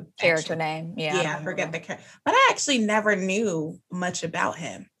the character name. Yeah, I forget the character. But I actually never knew much about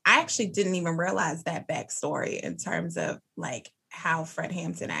him. I actually didn't even realize that backstory in terms of like how Fred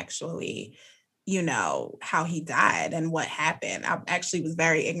Hampton actually, how he died and what happened. I actually was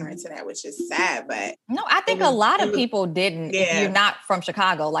very ignorant to that, which is sad, but no, I think a lot of people didn't. Yeah. If you're not from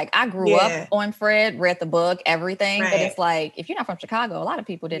Chicago. Like I grew up on Fred, read the book, everything. Right. But it's like, if you're not from Chicago, a lot of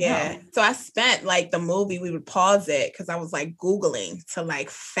people didn't know. So I spent like the movie, we would pause it because I was like Googling to like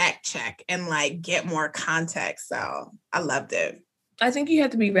fact check and like get more context. So I loved it. I think you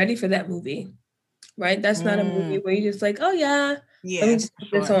have to be ready for that movie, right? That's not a movie where you just like, oh yeah, let me just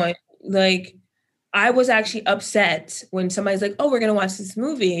put this on. Like, I was actually upset when somebody's like, oh, we're going to watch this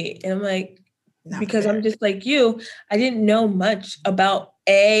movie. And I'm like, because I'm just like you, I didn't know much about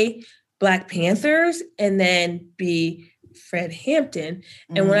A, Black Panthers, and then B, Fred Hampton.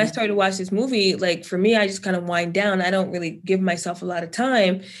 And when I started to watch this movie, like for me, I just kind of wind down. I don't really give myself a lot of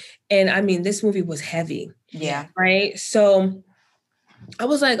time. And I mean, this movie was heavy. Yeah. Right. So I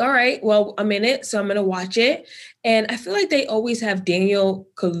was like, all right, well, I'm in it, so I'm going to watch it. And I feel like they always have Daniel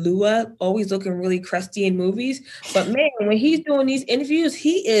Kaluuya always looking really crusty in movies. But man, when he's doing these interviews,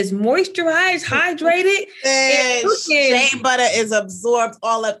 he is moisturized, hydrated. And shea butter is absorbed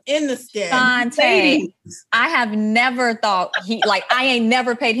all up in the skin. Shantae, I have never thought I ain't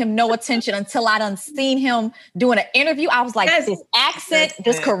never paid him no attention until I done seen him doing an interview. I was like, this accent,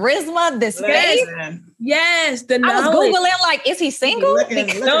 this charisma, this face. Yes. I was Googling like, is he single?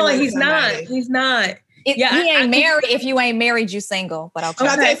 No, he's not. He's not. He ain't married. If you ain't married, you single. But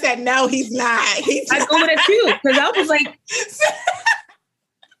okay. They said no, he's not. I Googled it too because I was like,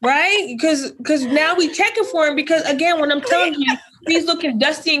 right? Because now we checking for him because again, when I'm telling you, he's looking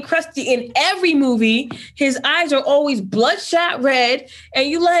dusty and crusty in every movie. His eyes are always bloodshot red, and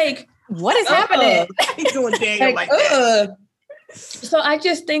you like, what is happening? He's doing Daniel like that. So I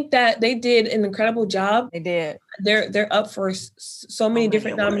just think that they did an incredible job. They did. They're up for so many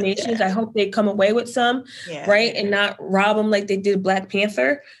different nominations. I hope they come away with some, right? And not rob them like they did Black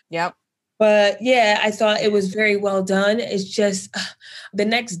Panther. Yep. But yeah, I thought it was very well done. It's just the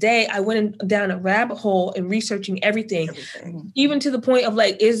next day I went down a rabbit hole and researching everything, even to the point of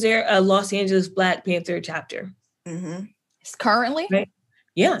like, is there a Los Angeles Black Panther chapter? Currently? Right?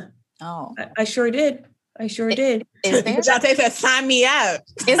 Yeah. Oh, I sure did. I sure did. Is there? Shantae said, sign me up.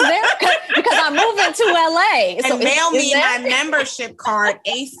 Is there? Because I'm moving to LA. And mail me there? my membership card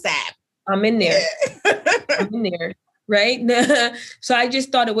ASAP. I'm in there. I'm in there. Right. So I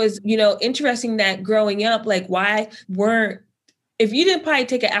just thought it was, interesting that growing up, like if you didn't probably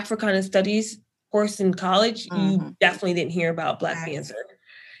take an Africana studies course in college, you definitely didn't hear about Black Panther.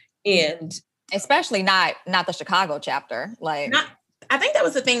 And especially not the Chicago chapter. I think that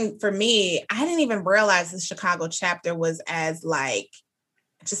was the thing for me. I didn't even realize the Chicago chapter was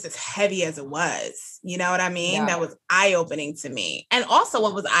just as heavy as it was. You know what I mean? Yeah. That was eye-opening to me. And also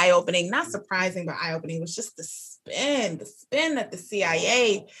what was eye-opening, not surprising, but eye-opening, was just the spin that the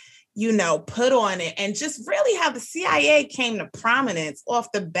CIA, put on it. And just really how the CIA came to prominence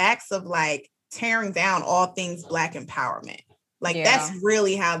off the backs of like tearing down all things Black empowerment. That's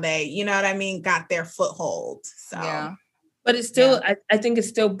really how they, you know what I mean, got their foothold. So, yeah. But it's still, I think it's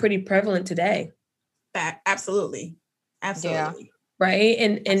still pretty prevalent today. Absolutely. Yeah. Right.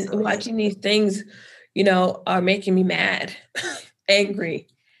 And Absolutely. Watching these things, are making me mad, angry.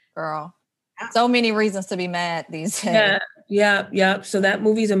 Girl. So many reasons to be mad these days. Yeah. So that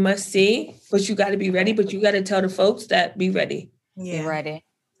movie's a must see, but you got to be ready. But you got to tell the folks that be ready. Yeah. Be ready.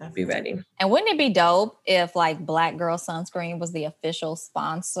 Be ready. And wouldn't it be dope if like Black Girl Sunscreen was the official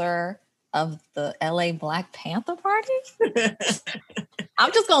sponsor of the LA Black Panther Party?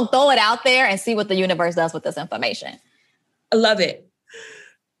 I'm just going to throw it out there and see what the universe does with this information. I love it.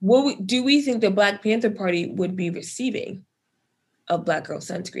 Do we think the Black Panther Party would be receiving a Black Girl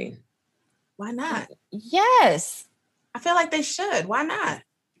Sunscreen? Why not? Yes. I feel like they should. Why not?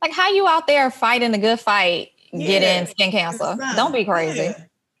 Like, how you out there fighting the good fight, getting skin cancer? Don't be crazy. Yeah.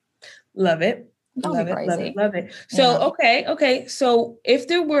 Love it. Don't be crazy. Love it. So, okay. So if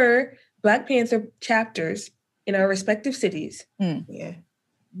there were Black Panther chapters in our respective cities,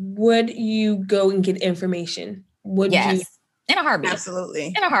 would you go and get information? Would you? In a heartbeat.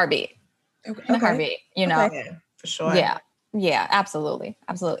 Absolutely. In a heartbeat. Okay. In a heartbeat, Yeah, for sure. Yeah, absolutely.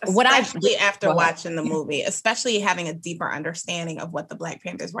 Especially after watching the movie, especially having a deeper understanding of what the Black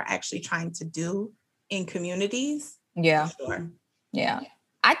Panthers were actually trying to do in communities. Yeah. For sure. Yeah.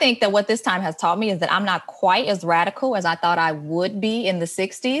 I think that what this time has taught me is that I'm not quite as radical as I thought I would be in the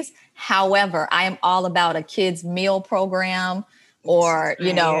 60s. However, I am all about a kids' meal program or,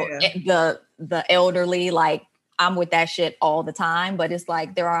 the elderly, like I'm with that shit all the time. But it's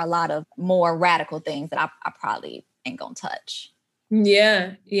like there are a lot of more radical things that I probably ain't gonna touch.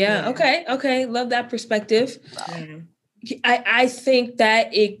 Yeah. Okay. Love that perspective. I think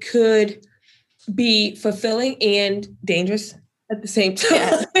that it could be fulfilling and dangerous at the same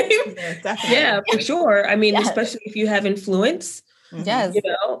time. Yeah, for sure. I mean, especially if you have influence. Yes.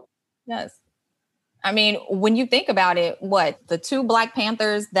 Yes. I mean, when you think about it, the two Black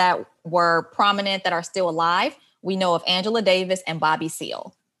Panthers that were prominent that are still alive, we know of Angela Davis and Bobby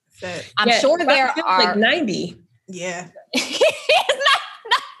Seale. I'm sure there are like 90. Yeah.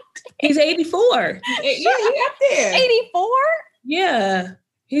 He's 84. Yeah, he's up there. 84? Yeah.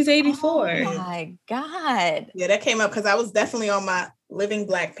 He's 84. Oh my God. Yeah, that came up because I was definitely on my Living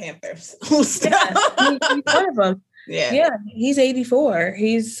Black Panthers. He's one of them. Yeah, he's 84.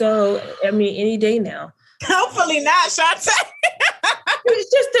 Any day now. Hopefully not, Shantae.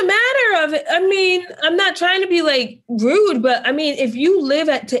 It's just a matter of it. I mean, I'm not trying to be like rude, but I mean, if you live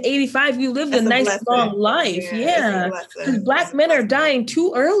to 85, you lived a nice long life. Yeah. Because Black men are dying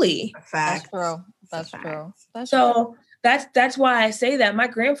too early. Fact. That's true. So that's why I say that. My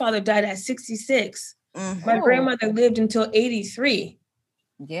grandfather died at 66. Mm-hmm. My grandmother lived until 83.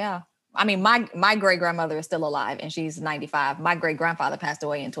 Yeah. I mean, my great grandmother is still alive and she's 95. My great grandfather passed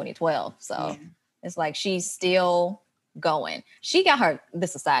away in 2012. So it's like she's still going. She got this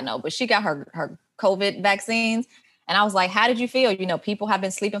is a side note, but she got her COVID vaccines. And I was like, how did you feel? People have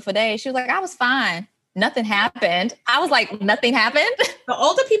been sleeping for days. She was like, I was fine. Nothing happened. I was like, nothing happened. The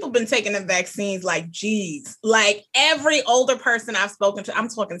older people been taking the vaccines like, geez, like every older person I've spoken to, I'm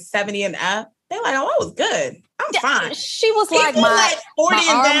talking 70 and up. They're like, oh, I was good. I'm fine. She was like, people my 40 my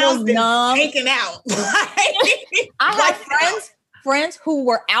and arm down was been numb. taken out. I have friends who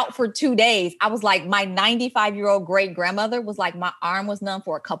were out for 2 days. I was like, my 95-year-old great grandmother was like, my arm was numb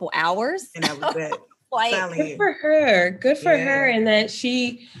for a couple hours. And that was it. Good for her. Good for her. And that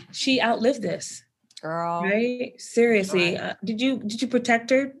she outlived this. Girl. Right? Seriously. Did you protect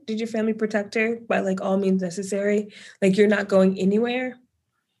her? Did your family protect her by like all means necessary? Like you're not going anywhere?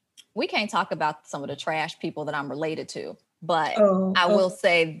 We can't talk about some of the trash people that I'm related to, but I will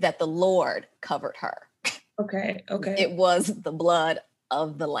say that the Lord covered her. Okay. It was the blood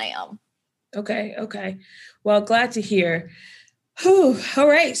of the Lamb. Okay. Well, glad to hear. All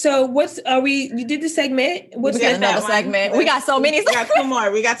right. So you did the segment. We got another segment. We got so many. We got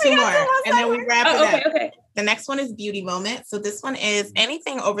two more. And then we wrap it up. Okay. The next one is beauty moment. So this one is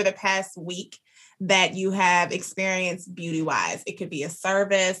anything over the past week that you have experienced beauty wise. It could be a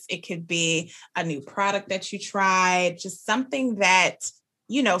service. It could be a new product that you tried, just something that,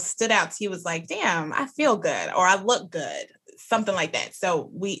 stood out to you was like, damn, I feel good or I look good. Something like that. So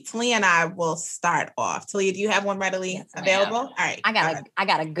Talia and I will start off. Talia, do you have one readily available? All right. I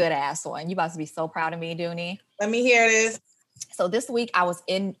got a good ass one. You about to be so proud of me, Dooney. Let me hear this. So this week I was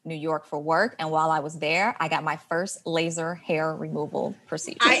in New York for work. And while I was there, I got my first laser hair removal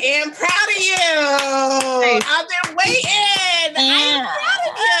procedure. I am proud of you. Nice. I've been waiting. I am proud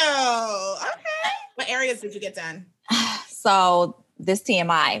of you. Okay. What areas did you get done? So this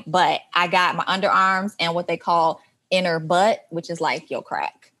TMI, but I got my underarms and what they call inner butt, which is like your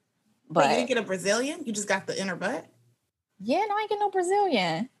crack. But you didn't get a Brazilian? You just got the inner butt? Yeah, no, I ain't get no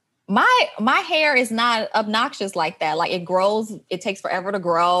Brazilian. My hair is not obnoxious like that. Like it grows, it takes forever to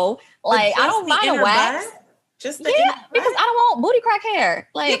grow. Like I don't mind a wax. Butt? Just the inner butt? Because I don't want booty crack hair.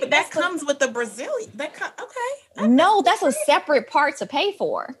 Like, yeah, but that comes with the Brazilian. Okay. No, that's a separate part to pay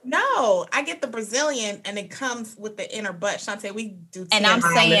for. No, I get the Brazilian and it comes with the inner butt. Shantae, we do and I'm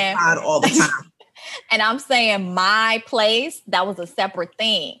saying all the time. And I'm saying my place, that was a separate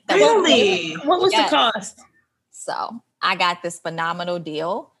thing. Really? What was the cost? So I got this phenomenal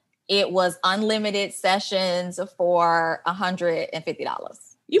deal. It was unlimited sessions for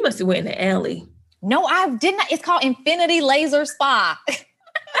 $150. You must have went in the alley. No, I didn't. It's called Infinity Laser Spa. It's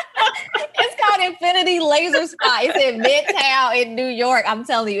called Infinity Laser Spa. It's in Midtown in New York. I'm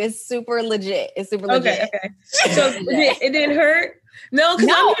telling you, it's super legit. It's super legit. Okay. So it didn't hurt? No,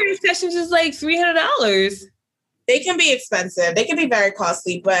 because I'm hearing sessions is like $300. They can be expensive. They can be very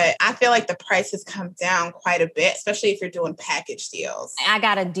costly, but I feel like the prices come down quite a bit, especially if you're doing package deals. I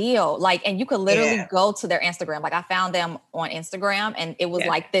got a deal. And you could literally go to their Instagram. I found them on Instagram and it was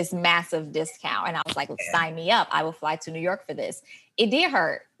like this massive discount. And I was like, sign me up. I will fly to New York for this. It did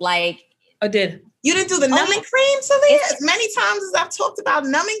hurt. I did. You didn't do the numbing cream, Talia? As many times as I've talked about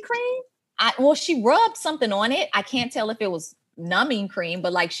numbing cream? She rubbed something on it. I can't tell if it was numbing cream,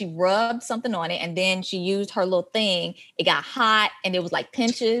 but she rubbed something on it and then she used her little thing. It got hot and it was like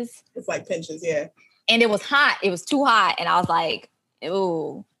pinches. It's like pinches, yeah. And it was hot. It was too hot. And I was like,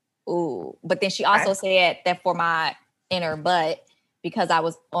 ooh. But then she also said that for my inner butt, because I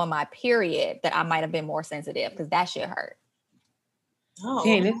was on my period, that I might have been more sensitive because that shit hurt. Oh,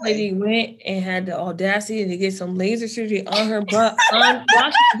 okay, this lady went and had the audacity to get some laser surgery on her butt on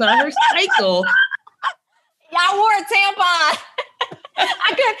her cycle. Y'all wore a tampon.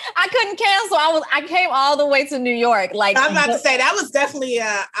 I couldn't cancel. I came all the way to New York. I'm about to say that was definitely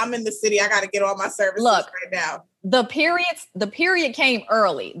I'm in the city. I got to get all my services right now. The period came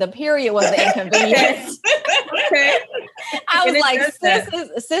early. The period was the inconvenience. Okay. I was like,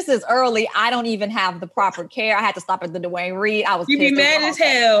 sis is early. I don't even have the proper care. I had to stop at the Dwayne Reed. I was You be mad as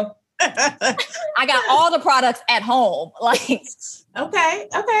hell. I got all the products at home. Okay.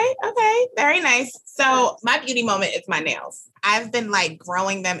 Very nice. So my beauty moment is my nails. I've been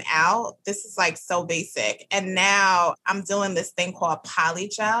growing them out. This is so basic. And now I'm doing this thing called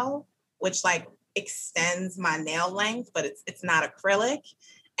polygel, which extends my nail length, but it's not acrylic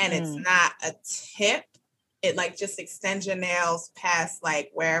and it's not a tip. It just extends your nails past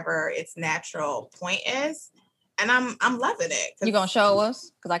wherever its natural point is. And I'm loving it. You gonna show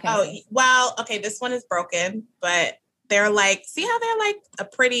us? Because I can't. Oh, well, okay. This one is broken, but they're see how they're a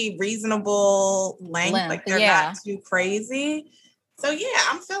pretty reasonable length? They're not too crazy. So yeah,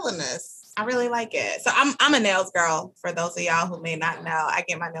 I'm feeling this. I really like it. So I'm a nails girl. For those of y'all who may not know, I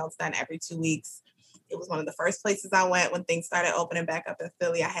get my nails done every 2 weeks. It was one of the first places I went when things started opening back up in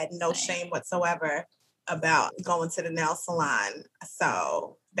Philly. I had no shame whatsoever about going to the nail salon.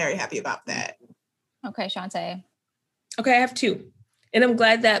 So very happy about that. Okay, Shantae. Okay, I have 2. And I'm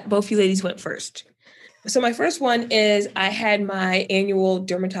glad that both you ladies went first. So my first one is I had my annual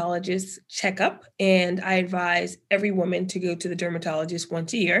dermatologist checkup, and I advise every woman to go to the dermatologist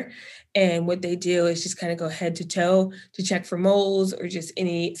once a year. And what they do is just kind of go head to toe to check for moles or just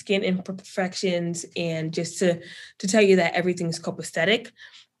any skin imperfections, and just to tell you that everything's copacetic.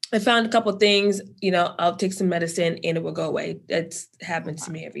 I found a couple of things, I'll take some medicine and it will go away. That's happens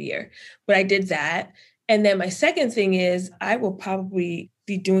to me every year. But I did that. And then my second thing is I will probably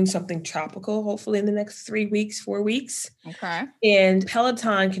be doing something tropical, hopefully in the next 3 weeks, 4 weeks. Okay. And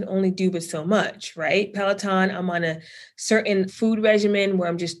Peloton can only do but so much, right? Peloton, I'm on a certain food regimen where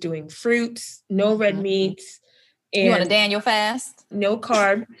I'm just doing fruits, no red meats. And you want a Daniel fast? No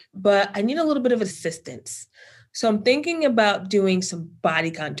carb, but I need a little bit of assistance. So I'm thinking about doing some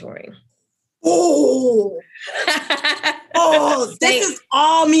body contouring. Oh, this is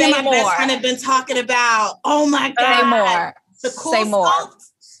all me and my more. best friend have been talking about. Oh my God. Say more. The cool Say more. sculpt.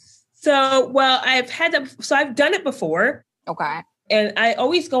 So, well, I've done it before. Okay. And I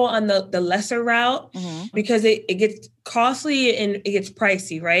always go on the lesser route because it gets costly and it gets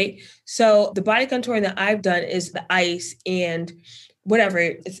pricey, right? So the body contouring that I've done is the ice and whatever.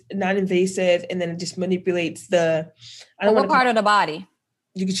 It's non-invasive, and then it just manipulates what part of the body?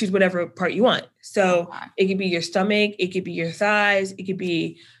 You can choose whatever part you want. So it could be your stomach, it could be your thighs, it could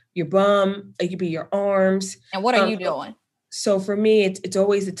be your bum, it could be your arms. And what are you doing? So for me, it's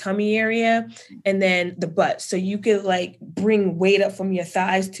always the tummy area and then the butt. So you could like bring weight up from your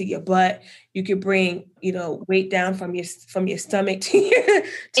thighs to your butt. You could bring, weight down from your stomach to your.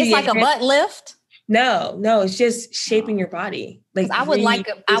 It's like a butt lift. No, it's just shaping your body. Like I would like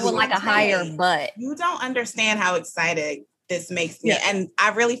a higher butt. You don't understand how excited this makes me, and I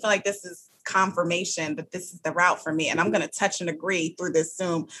really feel like this is confirmation that this is the route for me, and I'm going to touch and agree through this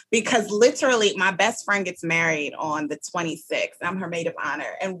Zoom, because literally my best friend gets married on the 26th. I'm her maid of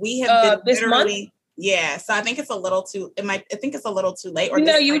honor, and we have been literally so I think it's a little too late, or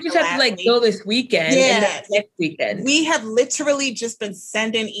you just have to go this weekend and next weekend. We have literally just been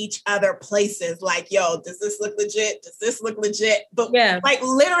sending each other places like, yo, does this look legit? But like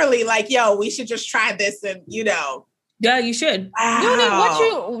literally like, yo, we should just try this, and yeah, you should.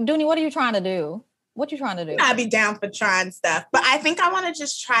 Wow. Dooney, what are you trying to do? What you trying to do? I'd be down for trying stuff, but I think I want to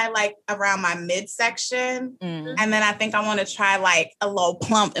just try like around my midsection, and then I think I want to try like a little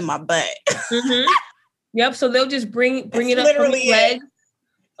plump in my butt. Yep. So they'll just bring it up from the leg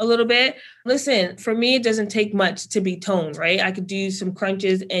a little bit. Listen, for me, it doesn't take much to be toned, right? I could do some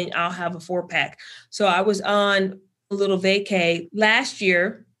crunches and I'll have a 4-pack. So I was on a little vacay last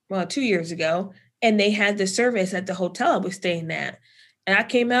year, 2 years ago, and they had the service at the hotel I was staying at. And I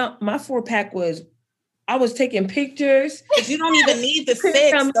came out, my 4-pack I was taking pictures. You don't even need the 6,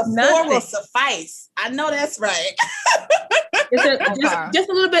 the 4 will suffice. I know that's right. Just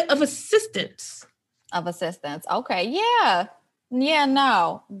a little bit of assistance. Okay. Yeah. Yeah,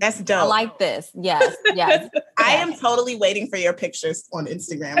 no. That's dope. I like this. Yes. I am totally waiting for your pictures on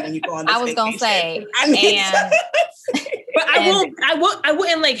Instagram when you go on this I was going to say, but I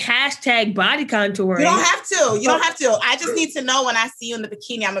wouldn't like hashtag body contouring. You don't have to. I just need to know when I see you in the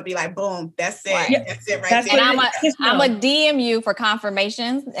bikini, I'm going to be like, boom, that's it. Right. That's it right there. And I'm going to DM you for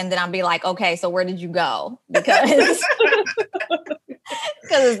confirmations. And then I'll be like, okay, so where did you go? Because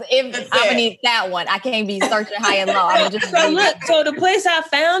if I'm going to need that one, I can't be searching high and low. So the place I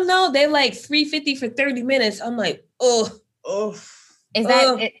found though, they like $350 for 30 minutes. I'm like, oh. Is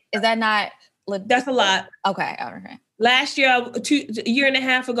that not? That's a lot. Okay. Last year, a year and a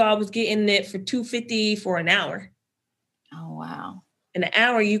half ago, I was getting it for $250 for an hour. Oh, wow. In an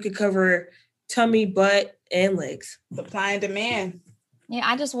hour, you could cover tummy, butt, and legs. Supply and demand. Yeah,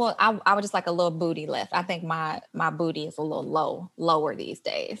 I would just like a little booty lift. I think my booty is a little lower these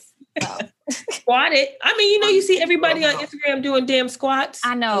days. So. Squat it. I mean, you see everybody on Instagram doing damn squats.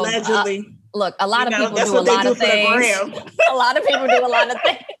 I know. Allegedly. Look, a lot of people do a lot of things. A lot of people do a lot of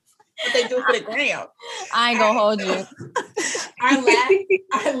things. What they do for the gram. I ain't gonna hold you. Our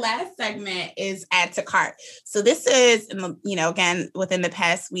last segment is add to cart. So this is, again, within the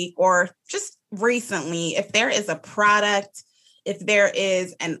past week or just recently, if there is a product, if there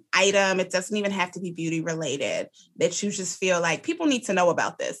is an item, it doesn't even have to be beauty related, that you just feel like people need to know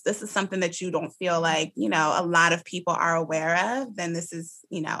about this. This is something that you don't feel like, a lot of people are aware of, then this is,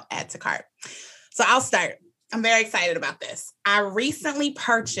 add to cart. So I'll start. I'm very excited about this. I recently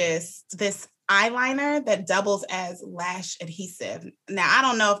purchased this eyeliner that doubles as lash adhesive. Now, I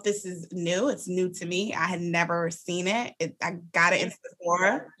don't know if this is new. It's new to me. I had never seen it. I got it in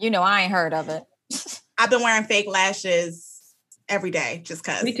Sephora. I ain't heard of it. I've been wearing fake lashes every day just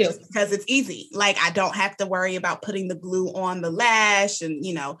because. Me too. Just because it's easy. Like, I don't have to worry about putting the glue on the lash and,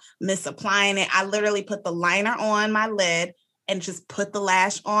 misapplying it. I literally put the liner on my lid and just put the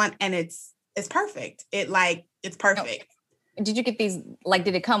lash on, and it's perfect. It's perfect. Did you get these?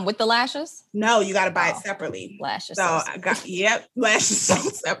 Did it come with the lashes? No, you got to buy it separately. Lashes. So I got, lashes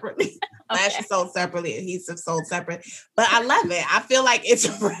sold separately. Lashes sold separately. Adhesive sold separate. But I love it. I feel like it's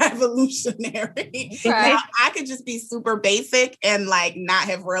revolutionary. Right. Now, I could just be super basic and not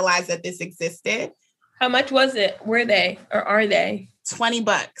have realized that this existed. How much was it? Were they or are they?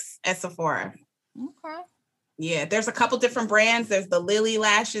 $20 at Sephora. Okay. Yeah, there's a couple different brands. There's the Lily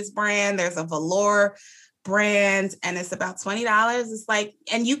Lashes brand. There's a Velour brand, and it's about $20. It's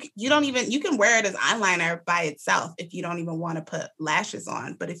and you can wear it as eyeliner by itself if you don't even want to put lashes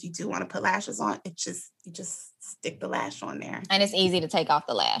on. But if you do want to put lashes on, you just stick the lash on there. And it's easy to take off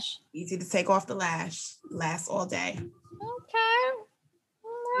the lash. Easy to take off the lash. Lasts all day. Okay.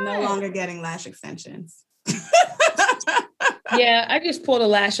 All No right. longer getting lash extensions. Yeah, I just pulled a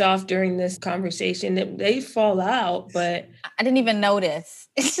lash off during this conversation. They fall out, but I didn't even notice.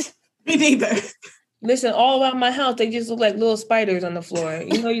 Me neither. listen, all around my house, they just look like little spiders on the floor.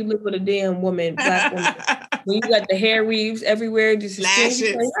 You know, you live with a damn woman, black woman. When you got the hair weaves everywhere, just Lashes.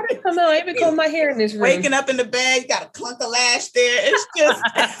 like, how did it come out? I even comb my hair in this room. Waking up in the bed, you got a clunk of lash there. It's just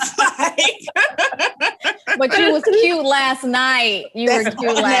it's like But you was cute last night. You were that's cute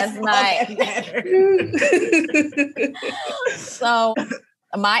all- last that's all that night. matters. So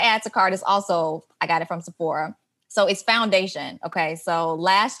my add to cart is also, I got it from Sephora. So it's foundation. Okay. So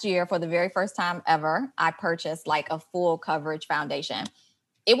last year, for the very first time ever, I purchased like a full coverage foundation.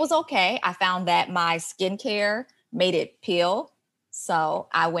 It was okay. I found that my skincare made it peel. So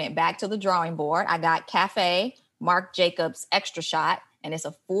I went back to the drawing board. I got Cafe Marc Jacobs Extra Shot, and it's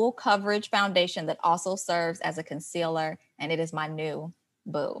a full coverage foundation that also serves as a concealer. And it is my new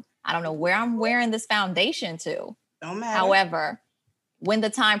boo. I don't know where I'm wearing this foundation to. Don't matter. However, when the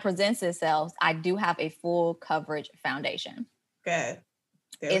time presents itself, I do have a full coverage foundation. Good.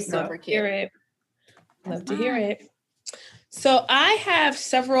 There It's we go. super Hear cute. it. Love to hear it. So I have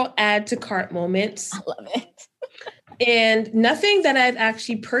several add to cart moments, I love it. and nothing that I've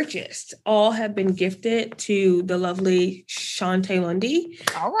actually purchased. All have been gifted to the lovely Shantae Lundy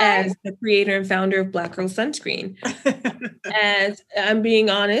All right. as the creator and founder of Black Girl Sunscreen. As I'm being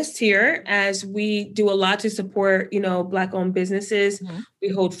honest here, as we do a lot to support, Black owned businesses, Mhm. we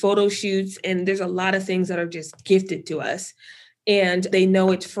hold photo shoots, and there's a lot of things that are just gifted to us. And they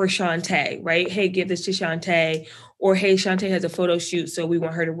know it's for Shantae, right? Hey, give this to Shantae. Or, hey, Shantae has a photo shoot, so we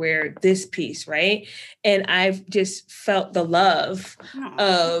want her to wear this piece, right? And I've just felt the love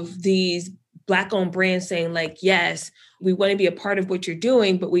of these Black-owned brands saying, like, yes, we want to be a part of what you're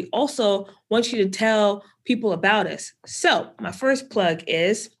doing, but we also want you to tell people about us. So my first plug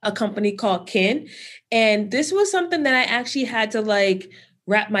is a company called Kin. And this was something that I actually had to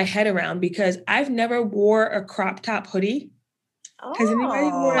wrap my head around, because I've never wore a crop top hoodie. Has anybody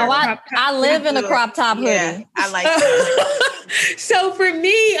worn Oh, a crop top I live in a crop top hoodie. Yeah, I like that. So for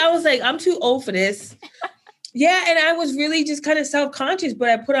me, I was like, I'm too old for this. Yeah, and I was really just kind of self-conscious, but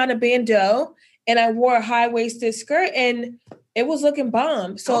I put on a bandeau and I wore a high-waisted skirt, and it was looking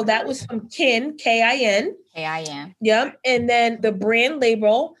bomb. So Okay. that was from Kin, K-I-N. K-I-N. Yep. And then the brand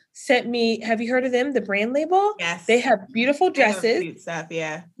label sent me, have you heard of them? The brand label? Yes. They have beautiful They have dresses. cute stuff,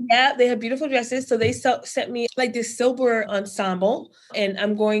 yeah. Yeah, they have beautiful dresses. So they sent me like this silver ensemble, and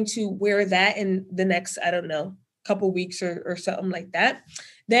I'm going to wear that in the next, I don't know, couple weeks or something like that.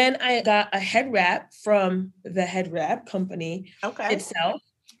 Then I got a head wrap from the Head Wrap company Okay. itself.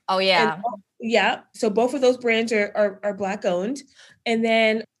 Oh, yeah. And, yeah. So both of those brands are Black owned. And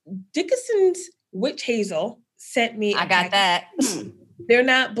then Dickinson's Witch Hazel sent me. I a got package. that. They're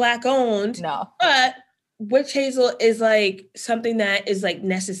not Black owned. No. But witch hazel is like something that is like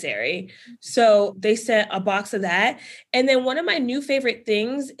necessary. So they sent a box of that. And then one of my new favorite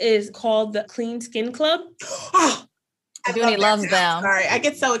things is called the Clean Skin Club. Oh, I Dooney love loves that. them. Sorry, I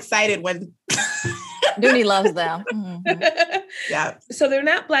get so excited when. Dooney loves them. Mhm. Yeah. So they're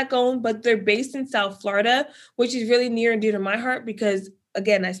not Black owned, but they're based in South Florida, which is really near and dear to my heart because,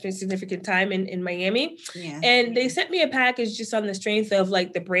 again, I spent significant time in Miami. Yeah. And they sent me a package just on the strength of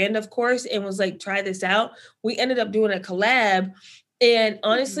like the brand, of course, and was like, try this out. We ended up doing a collab. And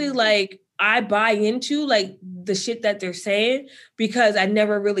honestly, like I buy into like the shit that they're saying because I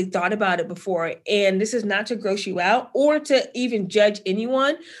never really thought about it before. And this is not to gross you out or to even judge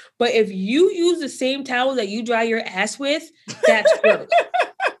anyone. But if you use the same towel that you dry your ass with, that's gross.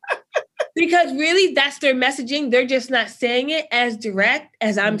 Because really, that's their messaging. They're just not saying it as direct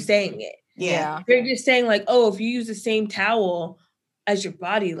as I'm saying it. Yeah. They're just saying like, oh, if you use the same towel as your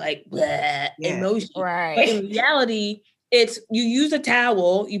body, like bleh, emoji. But Right. in reality, it's you use a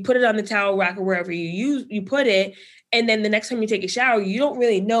towel, you put it on the towel rack or wherever you put it, and then the next time you take a shower, you don't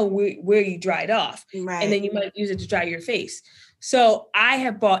really know where you dried off. Right. And then you might use it to dry your face. So I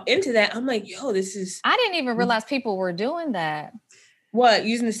have bought into that. I'm like, yo, this is I didn't even realize people were doing that. what,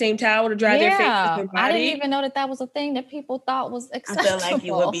 using the same towel to dry their face as their body? I didn't even know that was a thing that people thought was I acceptable. feel like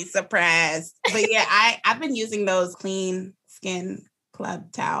you would be surprised. But yeah, I've been using those Clean Skin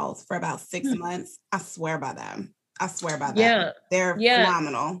Club towels for about 6 months. I swear by them. Yeah. They're Yeah.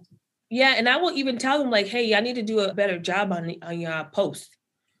 phenomenal. Yeah, and I will even tell them like, hey, I need to do a better job on your post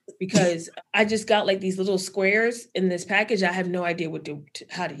because I just got like these little squares in this package. I have no idea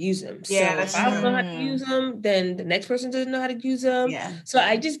how to use them. Yeah, so that's if I don't know how true. to use them, then the next person doesn't know how to use them. Yeah. So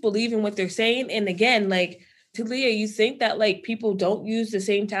I just believe in what they're saying. And again, like Talia, you think that like people don't use the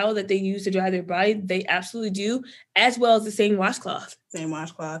same towel that they use to dry their body? They absolutely do, as well as the same washcloth. Same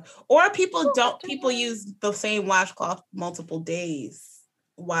washcloth. Or people use the same washcloth multiple days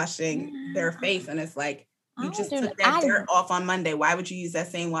washing their face. And it's like, you just took that dirt off on Monday. Why would you use that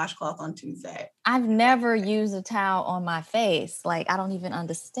same washcloth on Tuesday? I've never used a towel on my face. Like, I don't even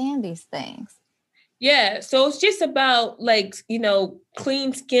understand these things. Yeah. So it's just about like,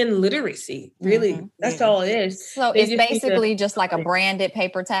 clean skin literacy. Really. Mm-hmm. That's all it is. So it's basically just like a branded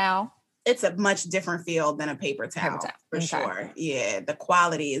paper towel. It's a much different feel than a paper towel. For sure. Yeah. The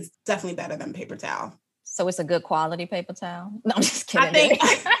quality is definitely better than paper towel. So it's a good quality paper towel? No, I'm just kidding.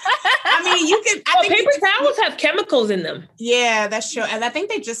 Paper towels have chemicals in them. Yeah, that's true. And I think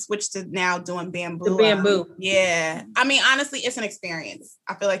they just switched to now doing bamboo. The bamboo. Yeah. I mean, honestly, it's an experience.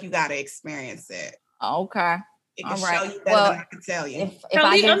 I feel like you got to experience it. Okay. It can show you better than I can tell you.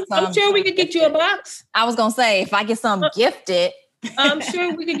 I'm sure we could get you a box. I was going to say, if I get some gifted. I'm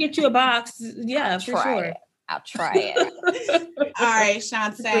sure we could get you a box. Yeah, for sure. I'll try it. All right,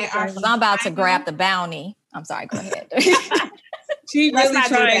 Shante. I'm about to grab the bounty. I'm sorry, go ahead. She's really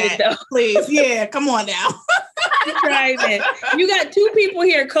trying it though. Please, yeah, come on now. She's trying it. You got two people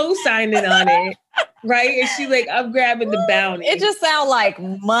here co-signing on it, right? And she's like, I'm grabbing the bounty. It just sounds like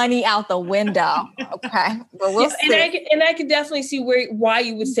money out the window. Okay, but we'll see. And I can definitely see why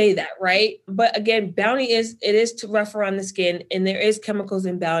you would say that, right? But again, bounty is to rougher on the skin, and there is chemicals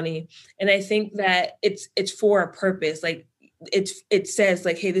in bounty, and I think that it's for a purpose, like. It says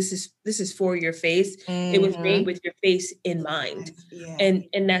like, hey, this is for your face. Mm-hmm. It was made with your face in mind. Yeah.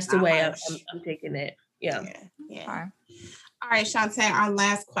 And that's the way I'm taking it. Yeah. All right, Shante, our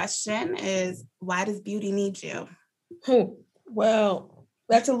last question is, why does beauty need you? Well,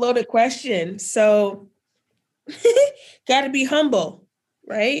 that's a loaded question. So got to be humble,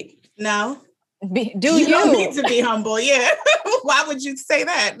 right? No. You don't need to be humble. Yeah. Why would you say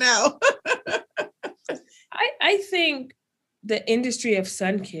that? No. I think the industry of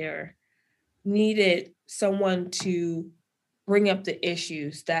sun care needed someone to bring up the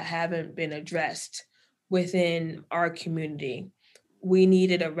issues that haven't been addressed within our community. We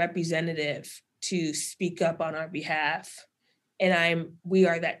needed a representative to speak up on our behalf, and we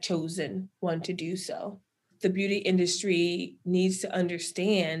are that chosen one to do so. The beauty industry needs to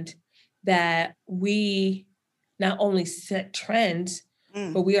understand that we not only set trends,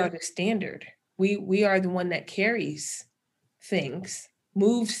 but we are the standard. We are the one that carries things,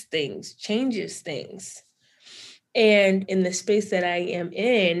 moves things, changes things. And in the space that I am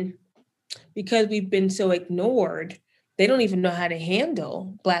in, because we've been so ignored, they don't even know how to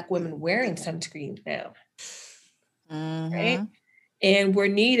handle Black women wearing sunscreen now. Mm-hmm. Right? And we're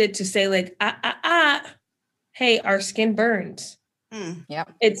needed to say like, hey, our skin burns.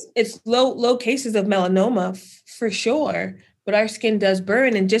 Yep. It's low cases of melanoma for sure. But our skin does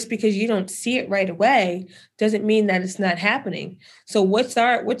burn, and just because you don't see it right away doesn't mean that it's not happening. So what's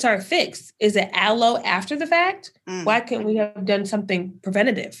our fix? Is it aloe after the fact? Why can't we have done something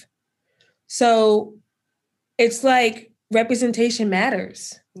preventative? So it's like representation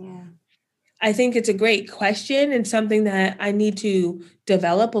matters. Yeah. I think it's a great question and something that I need to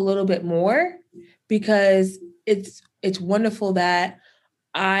develop a little bit more, because it's wonderful that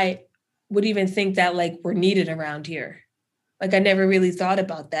I would even think that like we're needed around here. Like I never really thought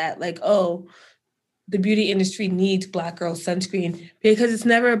about that. Like, oh, the beauty industry needs Black girl sunscreen, because it's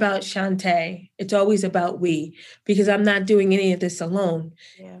never about Shante. It's always about we, because I'm not doing any of this alone.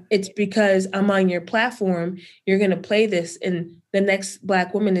 Yeah. It's because I'm on your platform. You're going to play this, and the next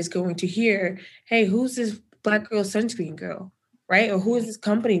Black woman is going to hear, hey, who's this Black girl sunscreen girl, right? Or who is this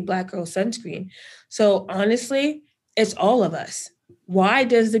company, Black girl sunscreen? So honestly, it's all of us. Why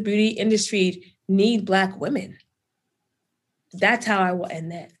does the beauty industry need Black women? That's how I will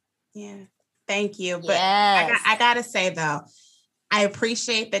end that. Yeah. Thank you. But yes. I gotta say though, I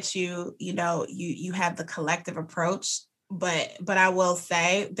appreciate that you have the collective approach, but I will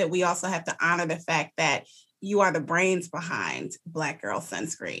say that we also have to honor the fact that you are the brains behind Black Girl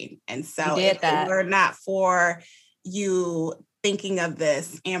Sunscreen. And so if it were not for you thinking of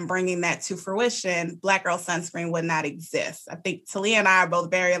this and bringing that to fruition, Black Girl Sunscreen would not exist. I think Talia and I are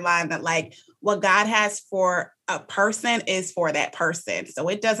both very aligned that like what God has for a person is for that person. So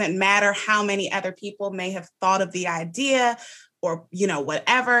it doesn't matter how many other people may have thought of the idea or,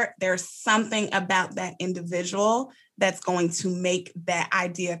 whatever, there's something about that individual that's going to make that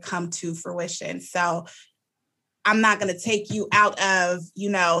idea come to fruition. So I'm not going to take you out of,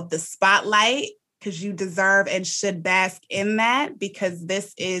 the spotlight because you deserve and should bask in that, because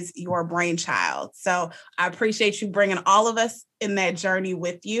this is your brainchild. So I appreciate you bringing all of us in that journey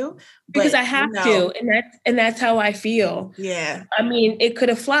with you. Because I have to, and that's how I feel. Yeah. I mean, it could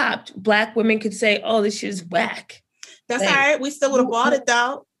have flopped. Black women could say, "Oh, this shit's whack." That's all right. We still would have bought it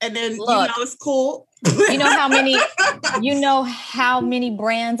though. And then, Look, it's cool. You know how many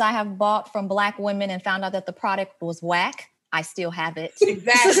brands I have bought from Black women and found out that the product was whack? I still have it.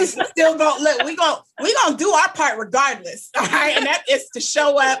 Exactly. Still going look, we gonna do our part regardless. All right. And that is to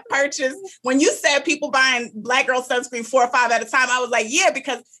show up, purchase. When you said people buying Black Girl sunscreen 4 or 5 at a time, I was like, yeah,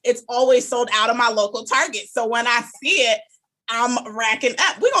 because it's always sold out of my local Target. So when I see it, I'm racking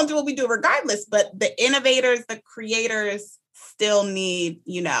up. We're gonna do what we do regardless. But the innovators, the creators still need,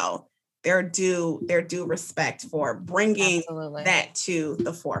 their due respect for bringing that to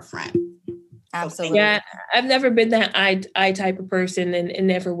the forefront. Absolutely. Yeah, I've never been that I type of person and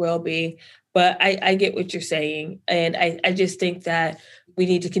never will be. But I get what you're saying. And I just think that we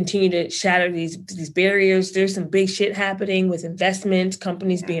need to continue to shatter these barriers. There's some big shit happening with investments,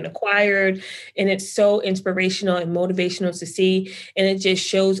 companies being acquired. And it's so inspirational and motivational to see. And it just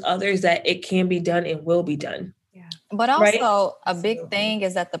shows others that it can be done and will be done. Yeah. But also a big thing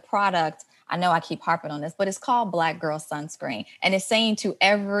is that the product, I know I keep harping on this, but it's called Black Girl Sunscreen. And it's saying to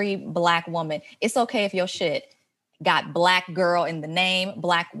every Black woman, it's okay if your shit got Black girl in the name,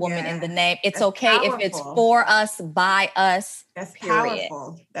 Black woman in the name. It's That's okay powerful. If it's for us, by us. That's period.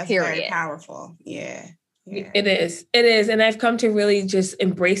 Powerful. That's very powerful. Yeah. It is. And I've come to really just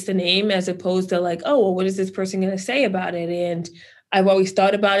embrace the name as opposed to like, oh, well, what is this person going to say about it? And I've always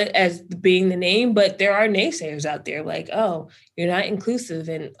thought about it as being the name, but there are naysayers out there like, oh, you're not inclusive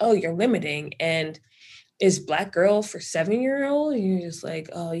and oh, you're limiting. And is Black girl for 7-year-old? And you're just like,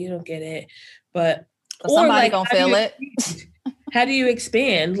 oh, you don't get it. But somebody gonna feel it. How do you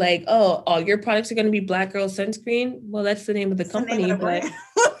expand? Like, oh, all your products are going to be Black Girl Sunscreen. Well, that's the name of the company, but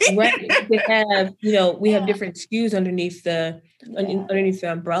right, we have different SKUs underneath the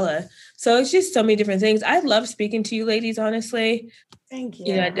umbrella. So it's just so many different things. I love speaking to you ladies, honestly. Thank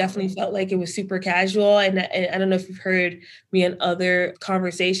you. I definitely felt like it was super casual. And I don't know if you've heard me in other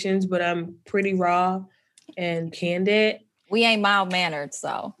conversations, but I'm pretty raw and candid. We ain't mild-mannered,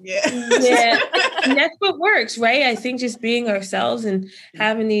 so. Yeah. And that's what works, right? I think just being ourselves and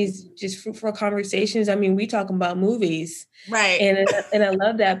having these just fruitful conversations. I mean, we talking about movies. Right. And I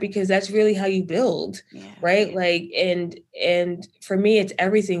love that because that's really how you build, right? Like, and for me, it's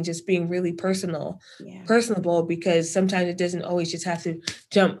everything just being really personable, because sometimes it doesn't always just have to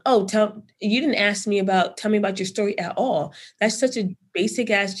jump. Oh, you didn't ask me tell me about your story at all. That's such a basic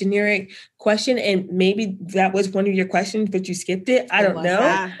ass generic question. And maybe that was one of your questions, but you skipped it. I don't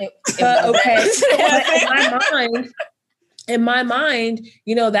know. But okay. But in my mind,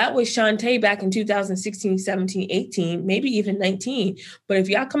 that was Shantae back in 2016, 17, 18, maybe even 19. But if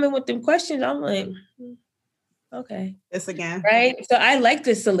y'all come in with them questions, I'm like, okay. This again. Right. So I like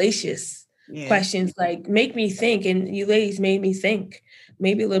the salacious questions, like make me think. And you ladies made me think.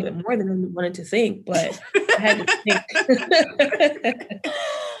 Maybe a little bit more than I wanted to think, but I had to think.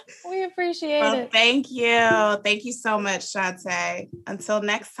 We appreciate it. Thank you. Thank you so much, Shantae. Until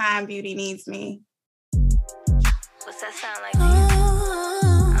next time, Beauty Needs Me.